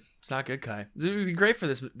not good. It's not good, Kai. It would be great for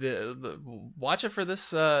this. Watch it for this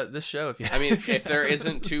this show if you. I mean, if there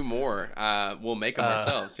isn't two more, we'll make them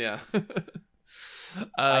ourselves. Yeah.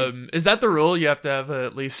 Is that the rule? You have to have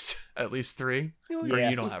at least 3, or Yeah.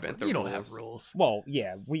 you don't have Bent the you don't rules. have rules. Well,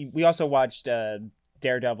 yeah, we also watched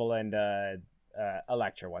Daredevil and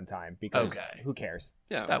Elektra one time because Okay. who cares?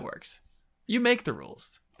 Yeah. That works. You make the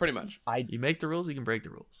rules. Pretty much. You make the rules. You can break the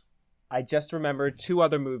rules. I just remembered 2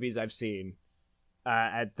 other movies I've seen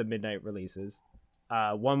at the midnight releases.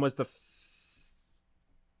 One was the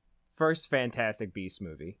first Fantastic Beasts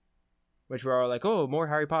movie, which we're all like, oh, more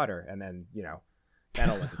Harry Potter, and then that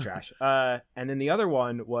all went to trash. And then the other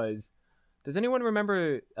one was, does anyone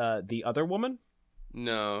remember The Other Woman?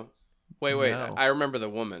 No. Wait. No. I remember the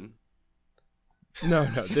woman. No,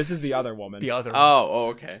 this is The Other Woman. The other. Oh,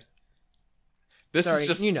 okay. This Sorry, is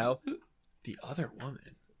just The Other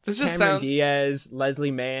Woman. This just Cameron sounds. Diaz,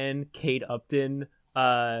 Leslie Mann, Kate Upton,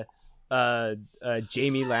 Jamie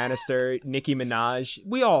Lannister, Nicki Minaj.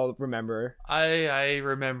 We all remember. I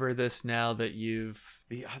remember this now that you've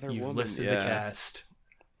The Other Woman. listed yeah. the cast.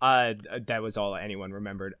 That was all anyone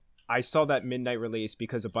remembered. I saw that midnight release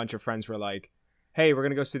because a bunch of friends were like, "Hey, we're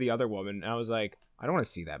gonna go see The Other Woman." And I was like, "I don't want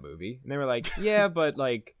to see that movie." And they were like, "Yeah, but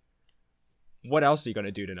like, what else are you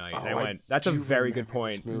gonna do tonight?" And I went, "That's a do very good remember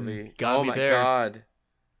point." this movie. Got oh me my there. god.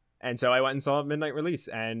 And so I went and saw a midnight release,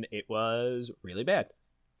 and it was really bad.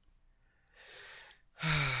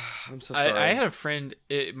 I'm so sorry. I had a friend.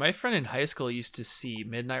 My friend in high school used to see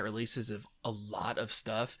midnight releases of a lot of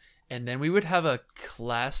stuff, and then we would have a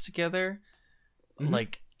class together.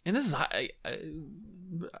 Like, and this is I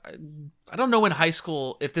don't know in high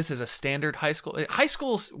school if this is a standard high school. High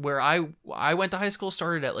schools where I went to high school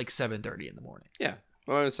started at like 7:30 in the morning. Yeah.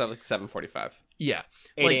 Well, it was at like 7:45. Yeah,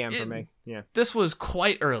 8 a.m. for me. Yeah. This was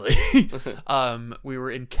quite early. We were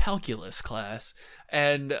in calculus class,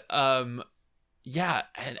 and yeah,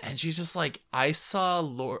 and she's just like, I saw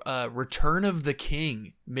Return of the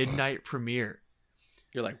King midnight premiere.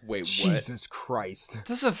 You're like, wait, what? Jesus Christ.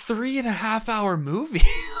 This is a 3.5 hour movie.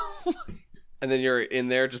 And then you're in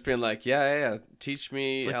there just being like, yeah. Teach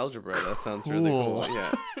me like, algebra. That sounds really cool.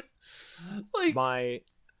 Yeah. Like,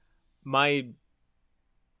 My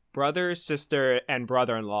brother, sister, and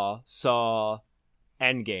brother-in-law saw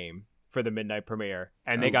Endgame for the midnight premiere,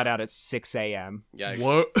 and they got out at 6 a.m. Yeah.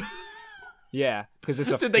 what? Yeah, because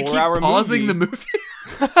it's a Did they keep 4-hour pausing movie. the movie?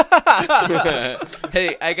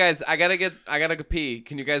 Hey, guys, I gotta go pee.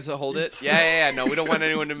 Can you guys hold it? Yeah. No, we don't want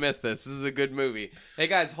anyone to miss this. This is a good movie. Hey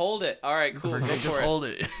guys, hold it. All right, cool. Go Just for it. hold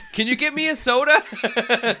it. Can you get me a soda?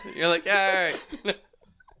 You're like, yeah, all right.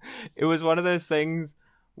 It was one of those things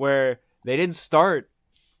where they didn't start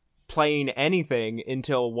playing anything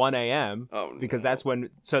until 1 a.m. Oh, because no. that's when,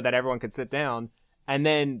 so that everyone could sit down. And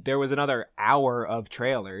then there was another hour of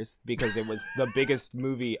trailers because it was the biggest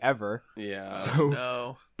movie ever. Yeah. So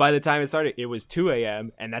No. by the time it started, it was 2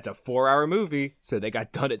 a.m. and that's a 4-hour movie. So they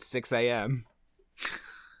got done at 6 a.m.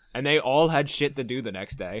 And they all had shit to do the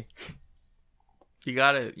next day. You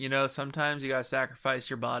gotta, sometimes you gotta sacrifice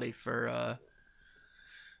your body for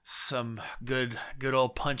some good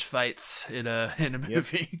old punch fights in a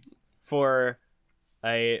movie. For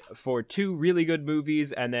 2 really good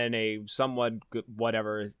movies and then a somewhat good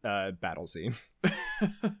whatever battle scene.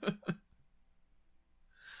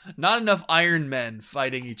 Not enough Iron Men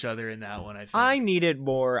fighting each other in that one, I think. I needed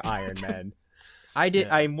more Iron Man.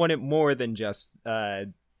 I wanted more than just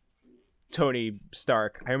Tony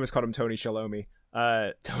Stark. I almost called him Tony Shalhoub.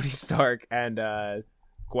 Tony Stark and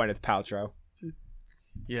Gwyneth Paltrow.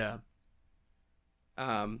 Yeah.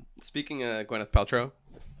 Speaking of Gwyneth Paltrow.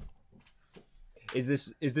 Is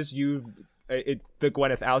this you? The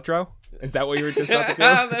Gwyneth outro? Is that what you were just about to do?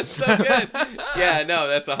 That's so good. Yeah, no,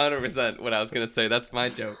 that's 100% what I was gonna say. That's my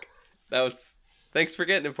joke. Thanks for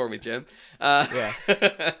getting it for me, Jim. Yeah.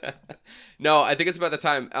 No, I think it's about the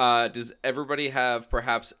time. Does everybody have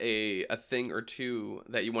perhaps a thing or two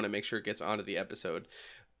that you want to make sure gets onto the episode?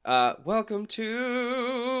 Welcome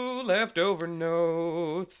to Leftover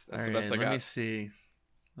Notes. That's the best I got.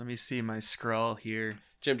 Let me see my scroll here.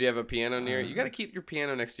 Jim, do you have a piano near you? You got to keep your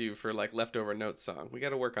piano next to you for like Leftover Notes song. We got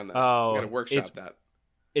to work on that. Oh, we got to workshop that.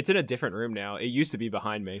 It's in a different room now. It used to be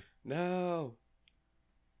behind me. No.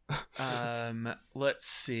 Let's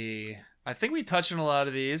see. I think we touched on a lot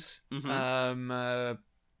of these. Mm-hmm.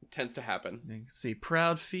 Tends to happen. Let's see.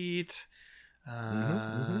 Proud Feet.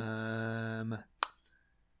 The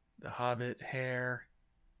Hobbit hair.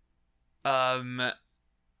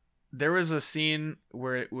 There was a scene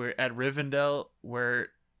where we're at Rivendell where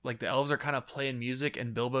like the elves are kind of playing music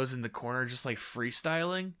and Bilbo's in the corner just like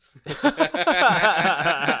freestyling.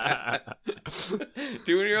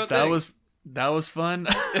 Doing your own thing. That was fun.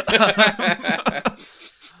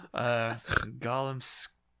 Gollum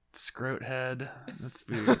scrote head. Let's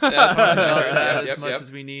be talk about that as much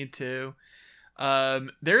as we need to.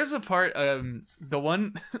 There's a part the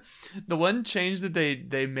one change that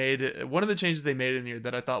they made, one of the changes they made in here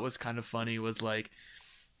that I thought was kind of funny was like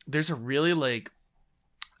there's a really like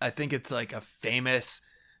I think it's like a famous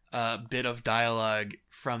bit of dialogue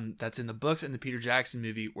from that's in the books and the Peter Jackson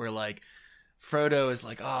movie where like Frodo is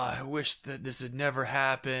like, oh, I wish that this had never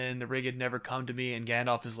happened. The ring had never come to me. And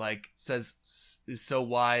Gandalf is like, is so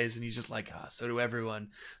wise. And he's just like, so do everyone.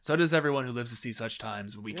 So does everyone who lives to see such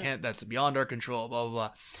times. But we can't, that's beyond our control, blah, blah,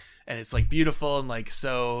 blah. And it's like beautiful and like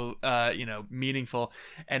so, meaningful.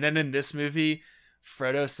 And then in this movie,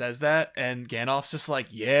 Frodo says that. And Gandalf's just like,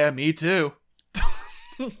 yeah, me too.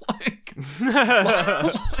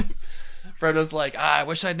 Frodo's like, I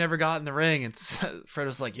wish I'd never gotten the ring. And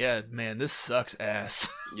Frodo's like, yeah, man, this sucks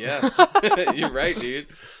ass. Yeah. You're right, dude.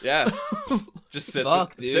 Yeah. Just sit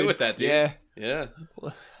with that, dude. Yeah.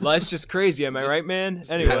 Life's just crazy, am I right, man?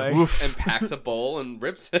 Anyway. And packs a bowl and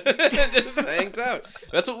rips it and just hangs out.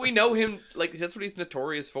 That's what we know him, like, that's what he's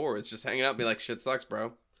notorious for, is just hanging out and be like, shit sucks,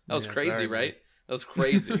 bro. That was crazy, sorry, right? That was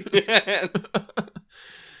crazy.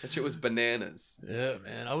 That shit was bananas. Yeah,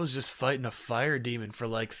 man. I was just fighting a fire demon for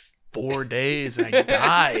like 4 days and I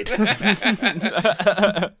died. Oh,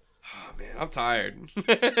 man, I'm tired.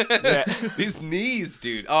 These knees,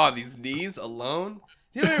 dude. Oh, these knees alone.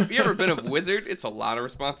 You ever been a wizard? It's a lot of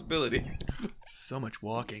responsibility. So much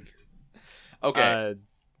walking. Okay.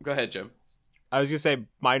 Go ahead, Jim. I was going to say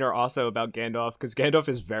mine are also about Gandalf, because Gandalf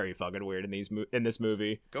is very fucking weird in this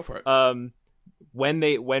movie. Go for it. When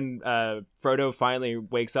Frodo finally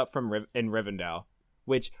wakes up in Rivendell,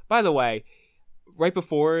 which, by the way, right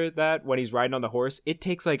before that, when he's riding on the horse, it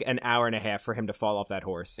takes like an hour and a half for him to fall off that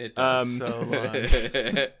horse. It does. So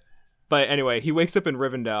long. But anyway, he wakes up in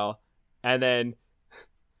Rivendell, and then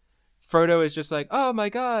Frodo is just like, oh my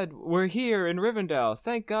god, we're here in Rivendell,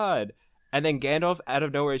 thank god. And then Gandalf out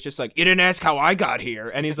of nowhere is just like, you didn't ask how I got here.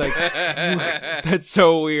 And he's like, that's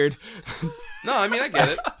so weird. No, I mean, I get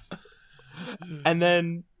it. And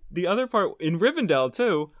then the other part in Rivendell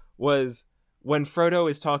too was when Frodo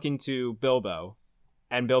is talking to Bilbo,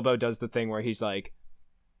 and Bilbo does the thing where he's like,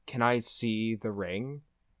 can I see the ring?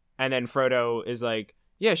 And then Frodo is like,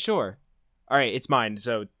 yeah, sure. All right, it's mine,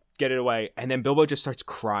 so get it away. And then Bilbo just starts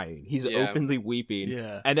crying. He's openly weeping.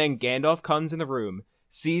 Yeah. And then Gandalf comes in the room,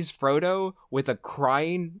 sees Frodo with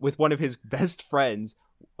one of his best friends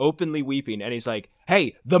openly weeping, and he's like,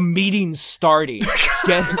 hey, the meeting's starting.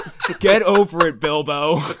 Get over it,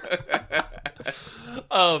 Bilbo.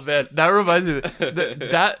 Oh man, that reminds me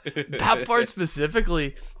that part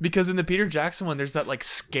specifically, because in the Peter Jackson one there's that like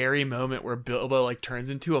scary moment where Bilbo like turns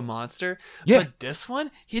into a monster. Yeah. But this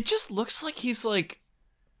one, it just looks like he's like,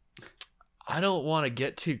 I don't want to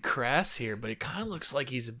get too crass here, but it kind of looks like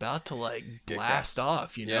he's about to like blast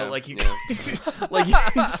off, you know, like he, like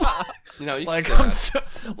he's like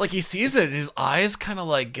like he sees it and his eyes kind of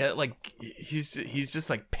like get like he's just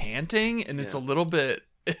like panting, and it's a little bit,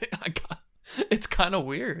 it's kind of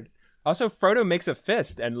weird. Also, Frodo makes a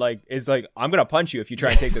fist and like is like, I'm gonna punch you if you try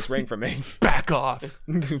and take this ring from me. Back off.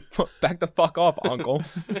 Back the fuck off, uncle.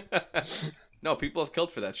 No, people have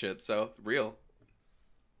killed for that shit, so real.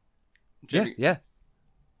 Jimmy, yeah.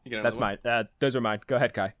 That's one? mine. Those are mine. Go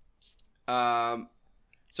ahead, Kai.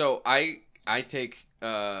 So I take.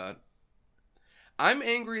 I'm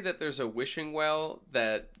angry that there's a wishing well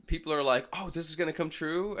that people are like, oh, this is gonna come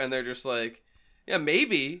true, and they're just like, yeah,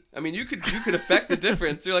 maybe. I mean, you could affect the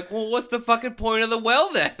difference. They're like, well, what's the fucking point of the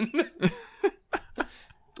well then?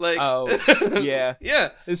 Like, oh, yeah.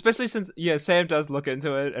 Yeah. Especially since, Sam does look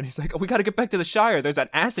into it, and he's like, oh, we gotta get back to the Shire. There's an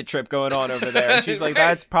acid trip going on over there. And she's like,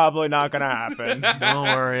 that's probably not gonna happen. Don't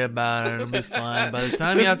worry about it. It'll be fine. By the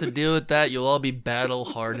time you have to deal with that, you'll all be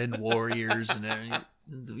battle-hardened warriors, and everything.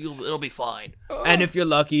 It'll be fine. And if you're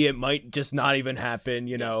lucky, it might just not even happen,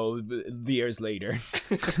 years later.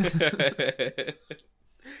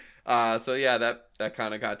 So yeah, that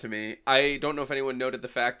kind of got to me. I don't know if anyone noted the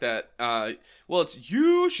fact that, it's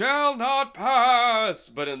you shall not pass,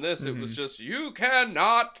 but in this it was just you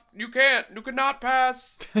cannot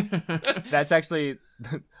pass. That's actually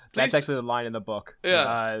the line in the book.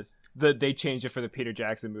 Yeah. They changed it for the Peter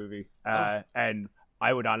Jackson movie, and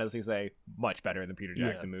I would honestly say much better in the Peter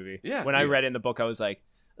Jackson movie. Yeah. When I read it in the book, I was like,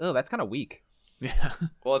 oh, that's kind of weak. Yeah.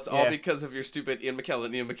 Well, it's all because of your stupid Ian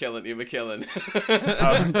McKellen.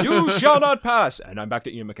 You shall not pass. And I'm back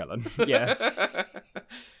to Ian McKellen. Yeah.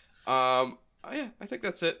 Yeah, I think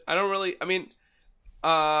that's it. I don't really, I mean,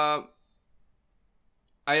 I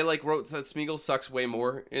wrote that Smeagol sucks way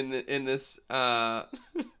more in this. The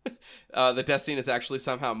death scene is actually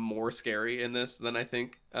somehow more scary in this than I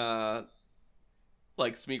think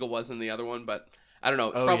Smeagol was in the other one, but I don't know.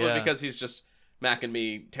 It's probably because he's just Mac and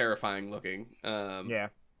me terrifying looking. Yeah.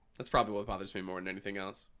 That's probably what bothers me more than anything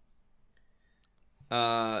else.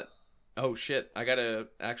 Oh shit, I gotta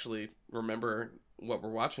actually remember what we're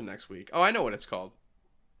watching next week. Oh, I know what it's called.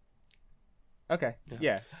 Okay.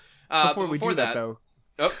 Yeah. Before we do that, though.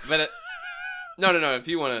 Oh, but no. If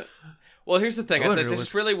you want to, well, here's the thing. I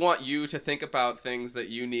just really want you to think about things that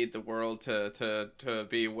you need the world to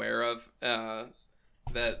be aware of,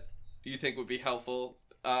 that you think would be helpful,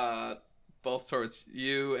 both towards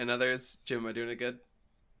you and others. Jim, am I doing it good?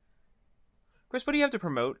 Chris, what do you have to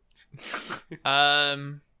promote?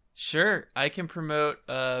 Sure. I can promote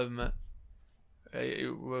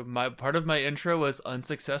My part of my intro was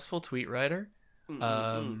unsuccessful tweet writer.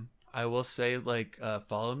 I will say, like,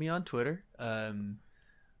 follow me on Twitter.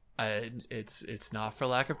 It's not for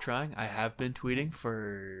lack of trying. I have been tweeting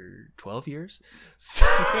for 12 years. So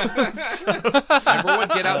everyone,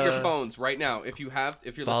 get out your phones right now. If you're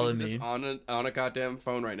listening to this on a goddamn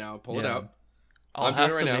phone right now, pull it out. I'll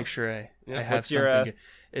have to make sure I have something.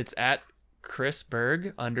 It's at Chris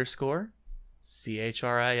Berg _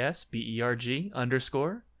 CHRISBERG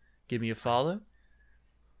 _ Give me a follow.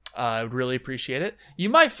 I would really appreciate it. You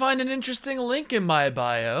might find an interesting link in my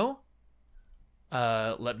bio.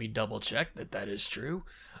 Let me double check that is true.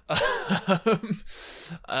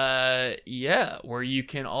 Yeah, where you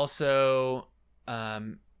can also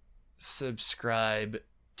subscribe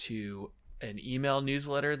to an email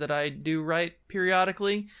newsletter that I do write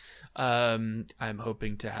periodically. I'm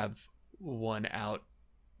hoping to have one out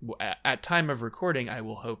at time of recording. I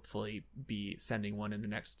will hopefully be sending one in the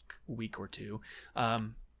next week or two.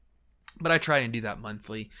 But I try and do that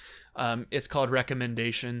monthly. It's called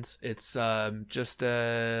Recommendations. It's just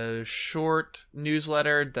a short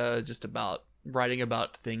newsletter, just about writing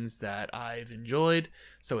about things that I've enjoyed.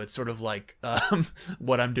 So it's sort of like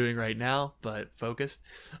what I'm doing right now, but focused.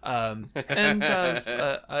 And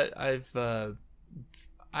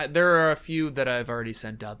there are a few that I've already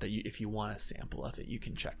sent out that if you want a sample of it, you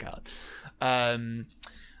can check out. On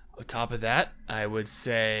top of that, I would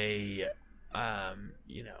say,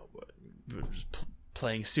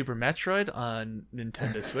 playing Super Metroid on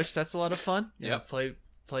Nintendo Switch. That's a lot of fun. Yeah, play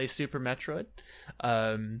Super Metroid.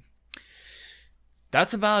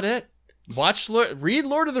 That's about it. Read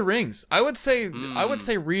Lord of the Rings. I would say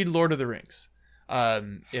read Lord of the Rings.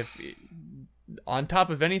 If on top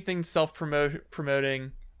of anything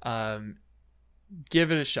self-promoting,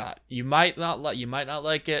 give it a shot. You might not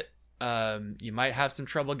like it. You might have some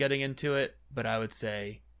trouble getting into it, but I would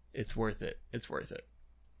say it's worth it. It's worth it.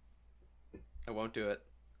 I won't do it.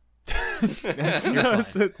 You're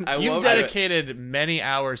fine. You've dedicated many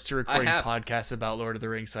hours to recording podcasts about Lord of the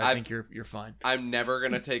Rings, so I think you're fine. I'm never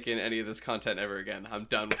gonna take in any of this content ever again. I'm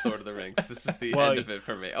done with Lord of the Rings. This is the end of it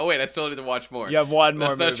for me. Oh wait, I still need to watch more. You have one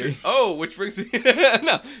more movie. True. Oh, which brings me.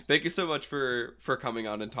 No, thank you so much for coming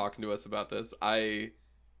on and talking to us about this. I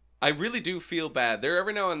really do feel bad. There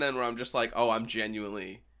every now and then where I'm just like, oh, I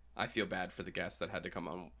feel bad for the guests that had to come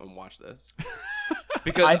on and watch this.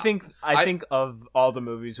 Because I think of all the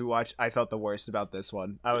movies we watched, I felt the worst about this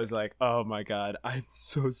one. I was like, oh my god, I'm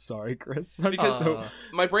so sorry, Chris.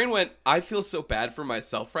 My brain went, I feel so bad for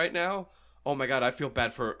myself right now. Oh my god, I feel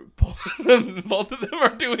bad for both of them. Both of them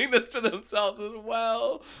are doing this to themselves as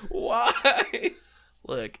well. Why?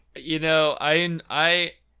 Look,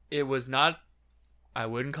 I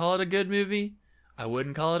wouldn't call it a good movie. I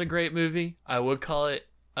wouldn't call it a great movie. I would call it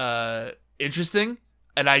interesting.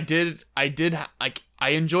 And I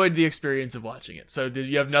enjoyed the experience of watching it. So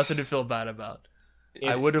you have nothing to feel bad about.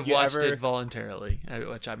 I would have watched it voluntarily,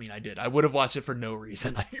 which I mean I did. I would have watched it for no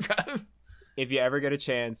reason. If you ever get a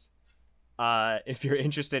chance, if you're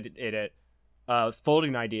interested in it,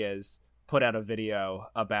 Folding Ideas put out a video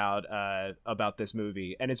about this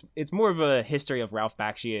movie, and it's more of a history of Ralph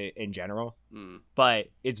Bakshi in general, but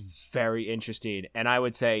it's very interesting, and I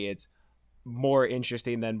would say it's more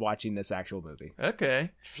interesting than watching this actual movie. Okay.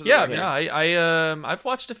 Yeah. I've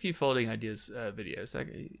watched a few Folding Ideas videos.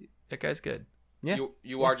 That guy's good. Yeah.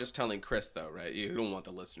 You are just telling Chris though, right? You don't want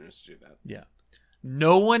the listeners to do that. Yeah.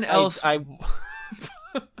 No one else. I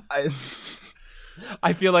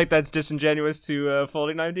feel like that's disingenuous to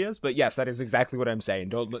Folding Ideas, but yes, that is exactly what I'm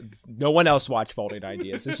saying. No one else watch Folding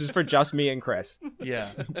Ideas. This is for just me and Chris. Yeah.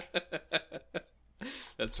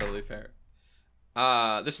 That's totally fair.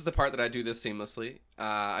 This is the part that I do this seamlessly.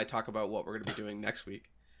 I talk about what we're going to be doing next week.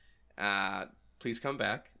 Please come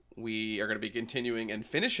back. We are going to be continuing and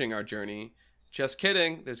finishing our journey. Just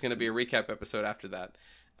kidding. There's going to be a recap episode after that.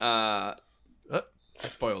 I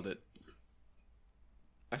spoiled it.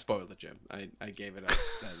 Jim. I gave it up.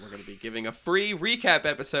 We're going to be giving a free recap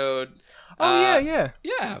episode. Oh, yeah.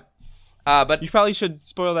 Yeah. But you probably should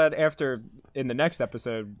spoil that in the next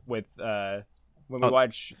episode with when we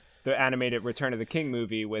watch the animated Return of the King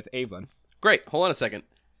movie with Evelyn. Great. Hold on a second.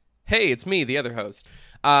 Hey, it's me, the other host.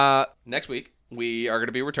 Next week, we are going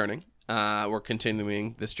to be returning. We're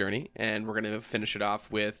continuing this journey, and we're going to finish it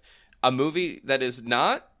off with a movie that is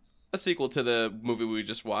not a sequel to the movie we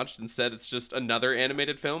just watched. Instead, it's just another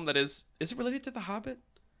animated film that is it related to The Hobbit?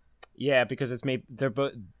 Yeah, because it's made. They're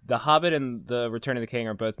both The Hobbit and the Return of the King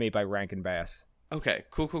are both made by Rankin Bass. Okay,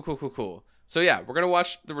 cool. So yeah, we're gonna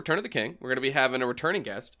watch The Return of the King. We're gonna be having a returning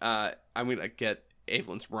guest. I'm gonna get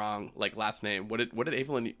Evelyn's wrong, last name. What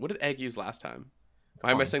did Egg use last time?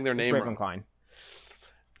 Why am I saying their name Raven wrong? Klein.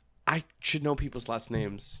 I should know people's last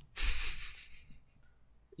names.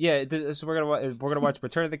 Yeah, so we're gonna watch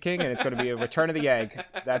Return of the King, and it's gonna be a Return of the Egg.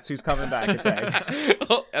 That's who's coming back. It's Egg.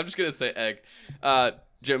 Oh, I'm just gonna say Egg.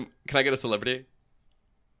 Jim, can I get a celebrity?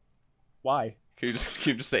 Why? Can you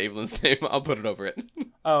just say Evelyn's name? I'll put it over it.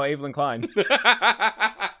 Oh, Evelyn Klein.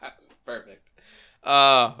 Perfect.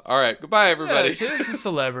 All right. Goodbye, everybody. Yeah, she's a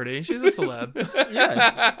celebrity. She's a celeb.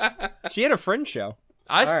 Yeah, she had a Fringe show.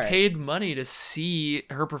 I've paid money to see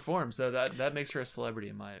her perform, so that makes her a celebrity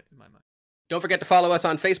in my mind. Don't forget to follow us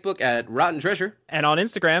on Facebook at Rotten Treasure. And on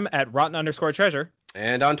Instagram at rotten_treasure.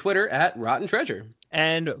 And on Twitter at Rotten Treasure.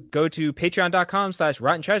 And go to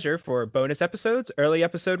patreon.com/Rotten Treasure for bonus episodes, early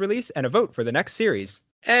episode release, and a vote for the next series.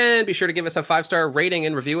 And be sure to give us a 5-star rating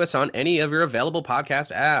and review us on any of your available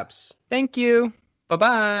podcast apps. Thank you.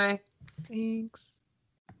 Bye-bye. Thanks.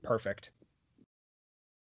 Perfect.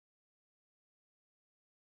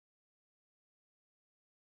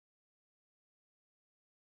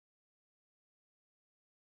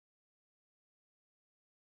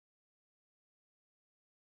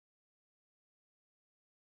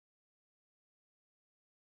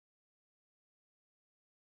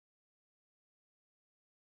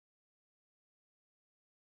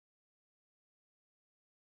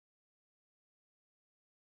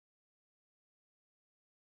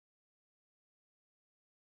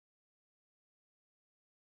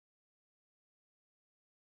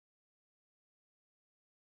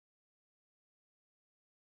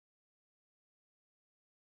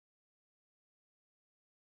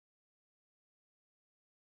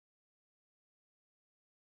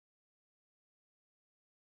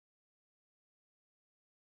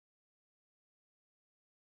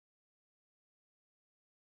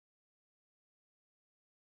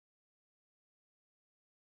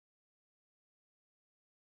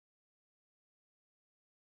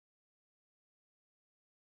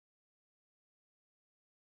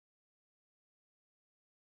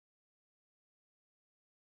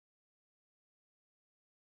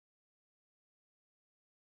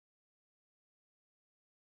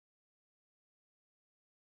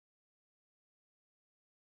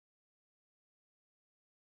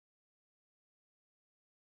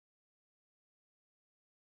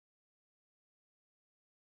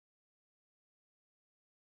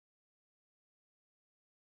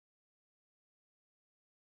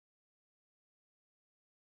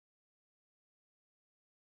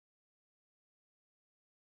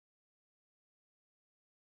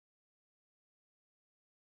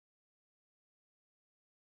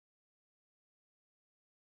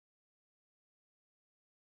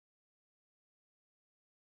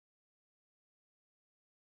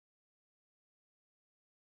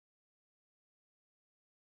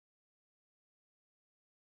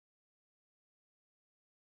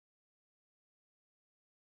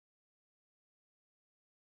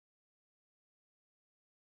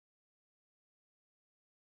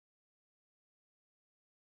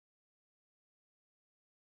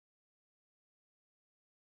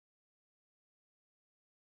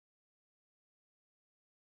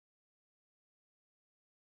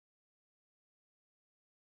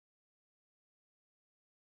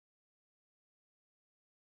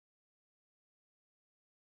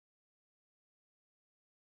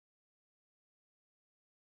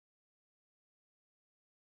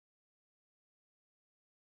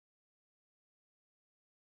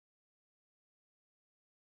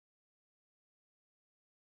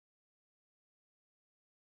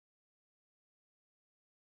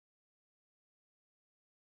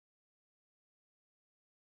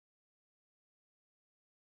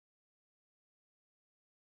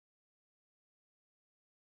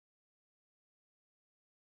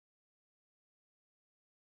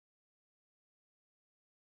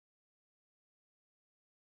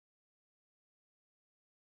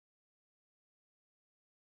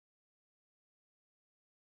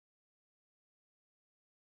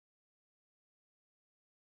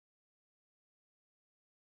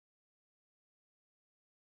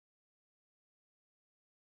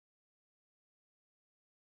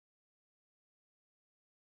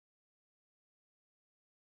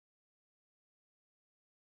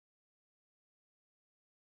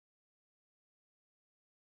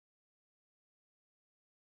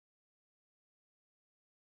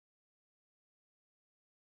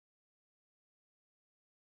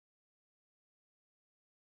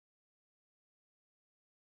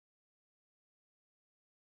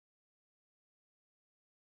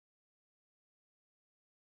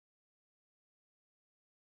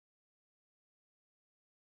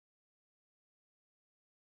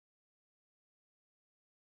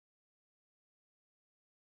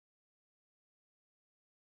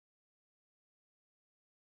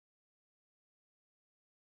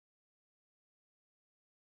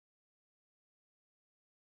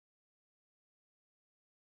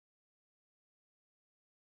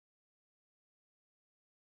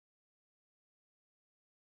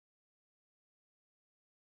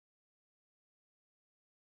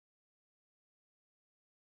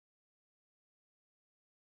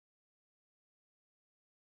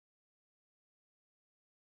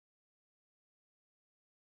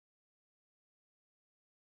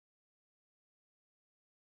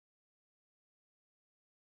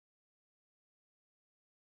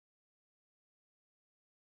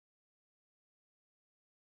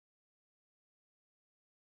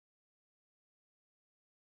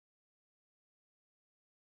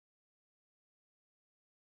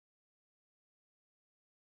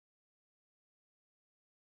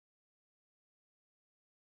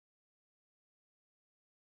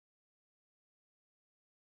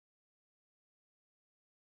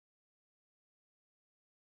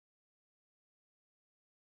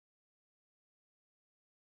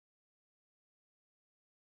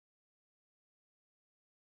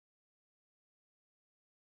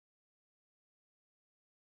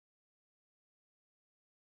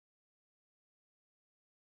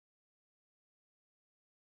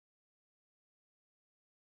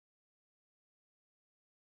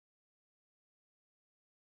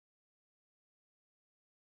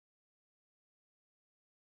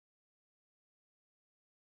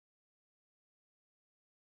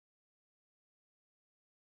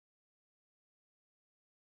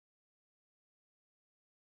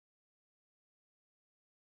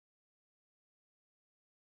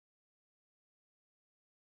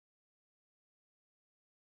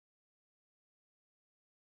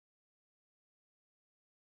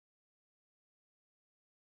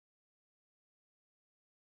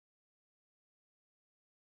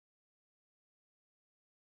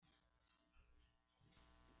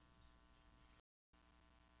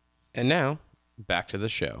 And now, back to the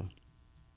show.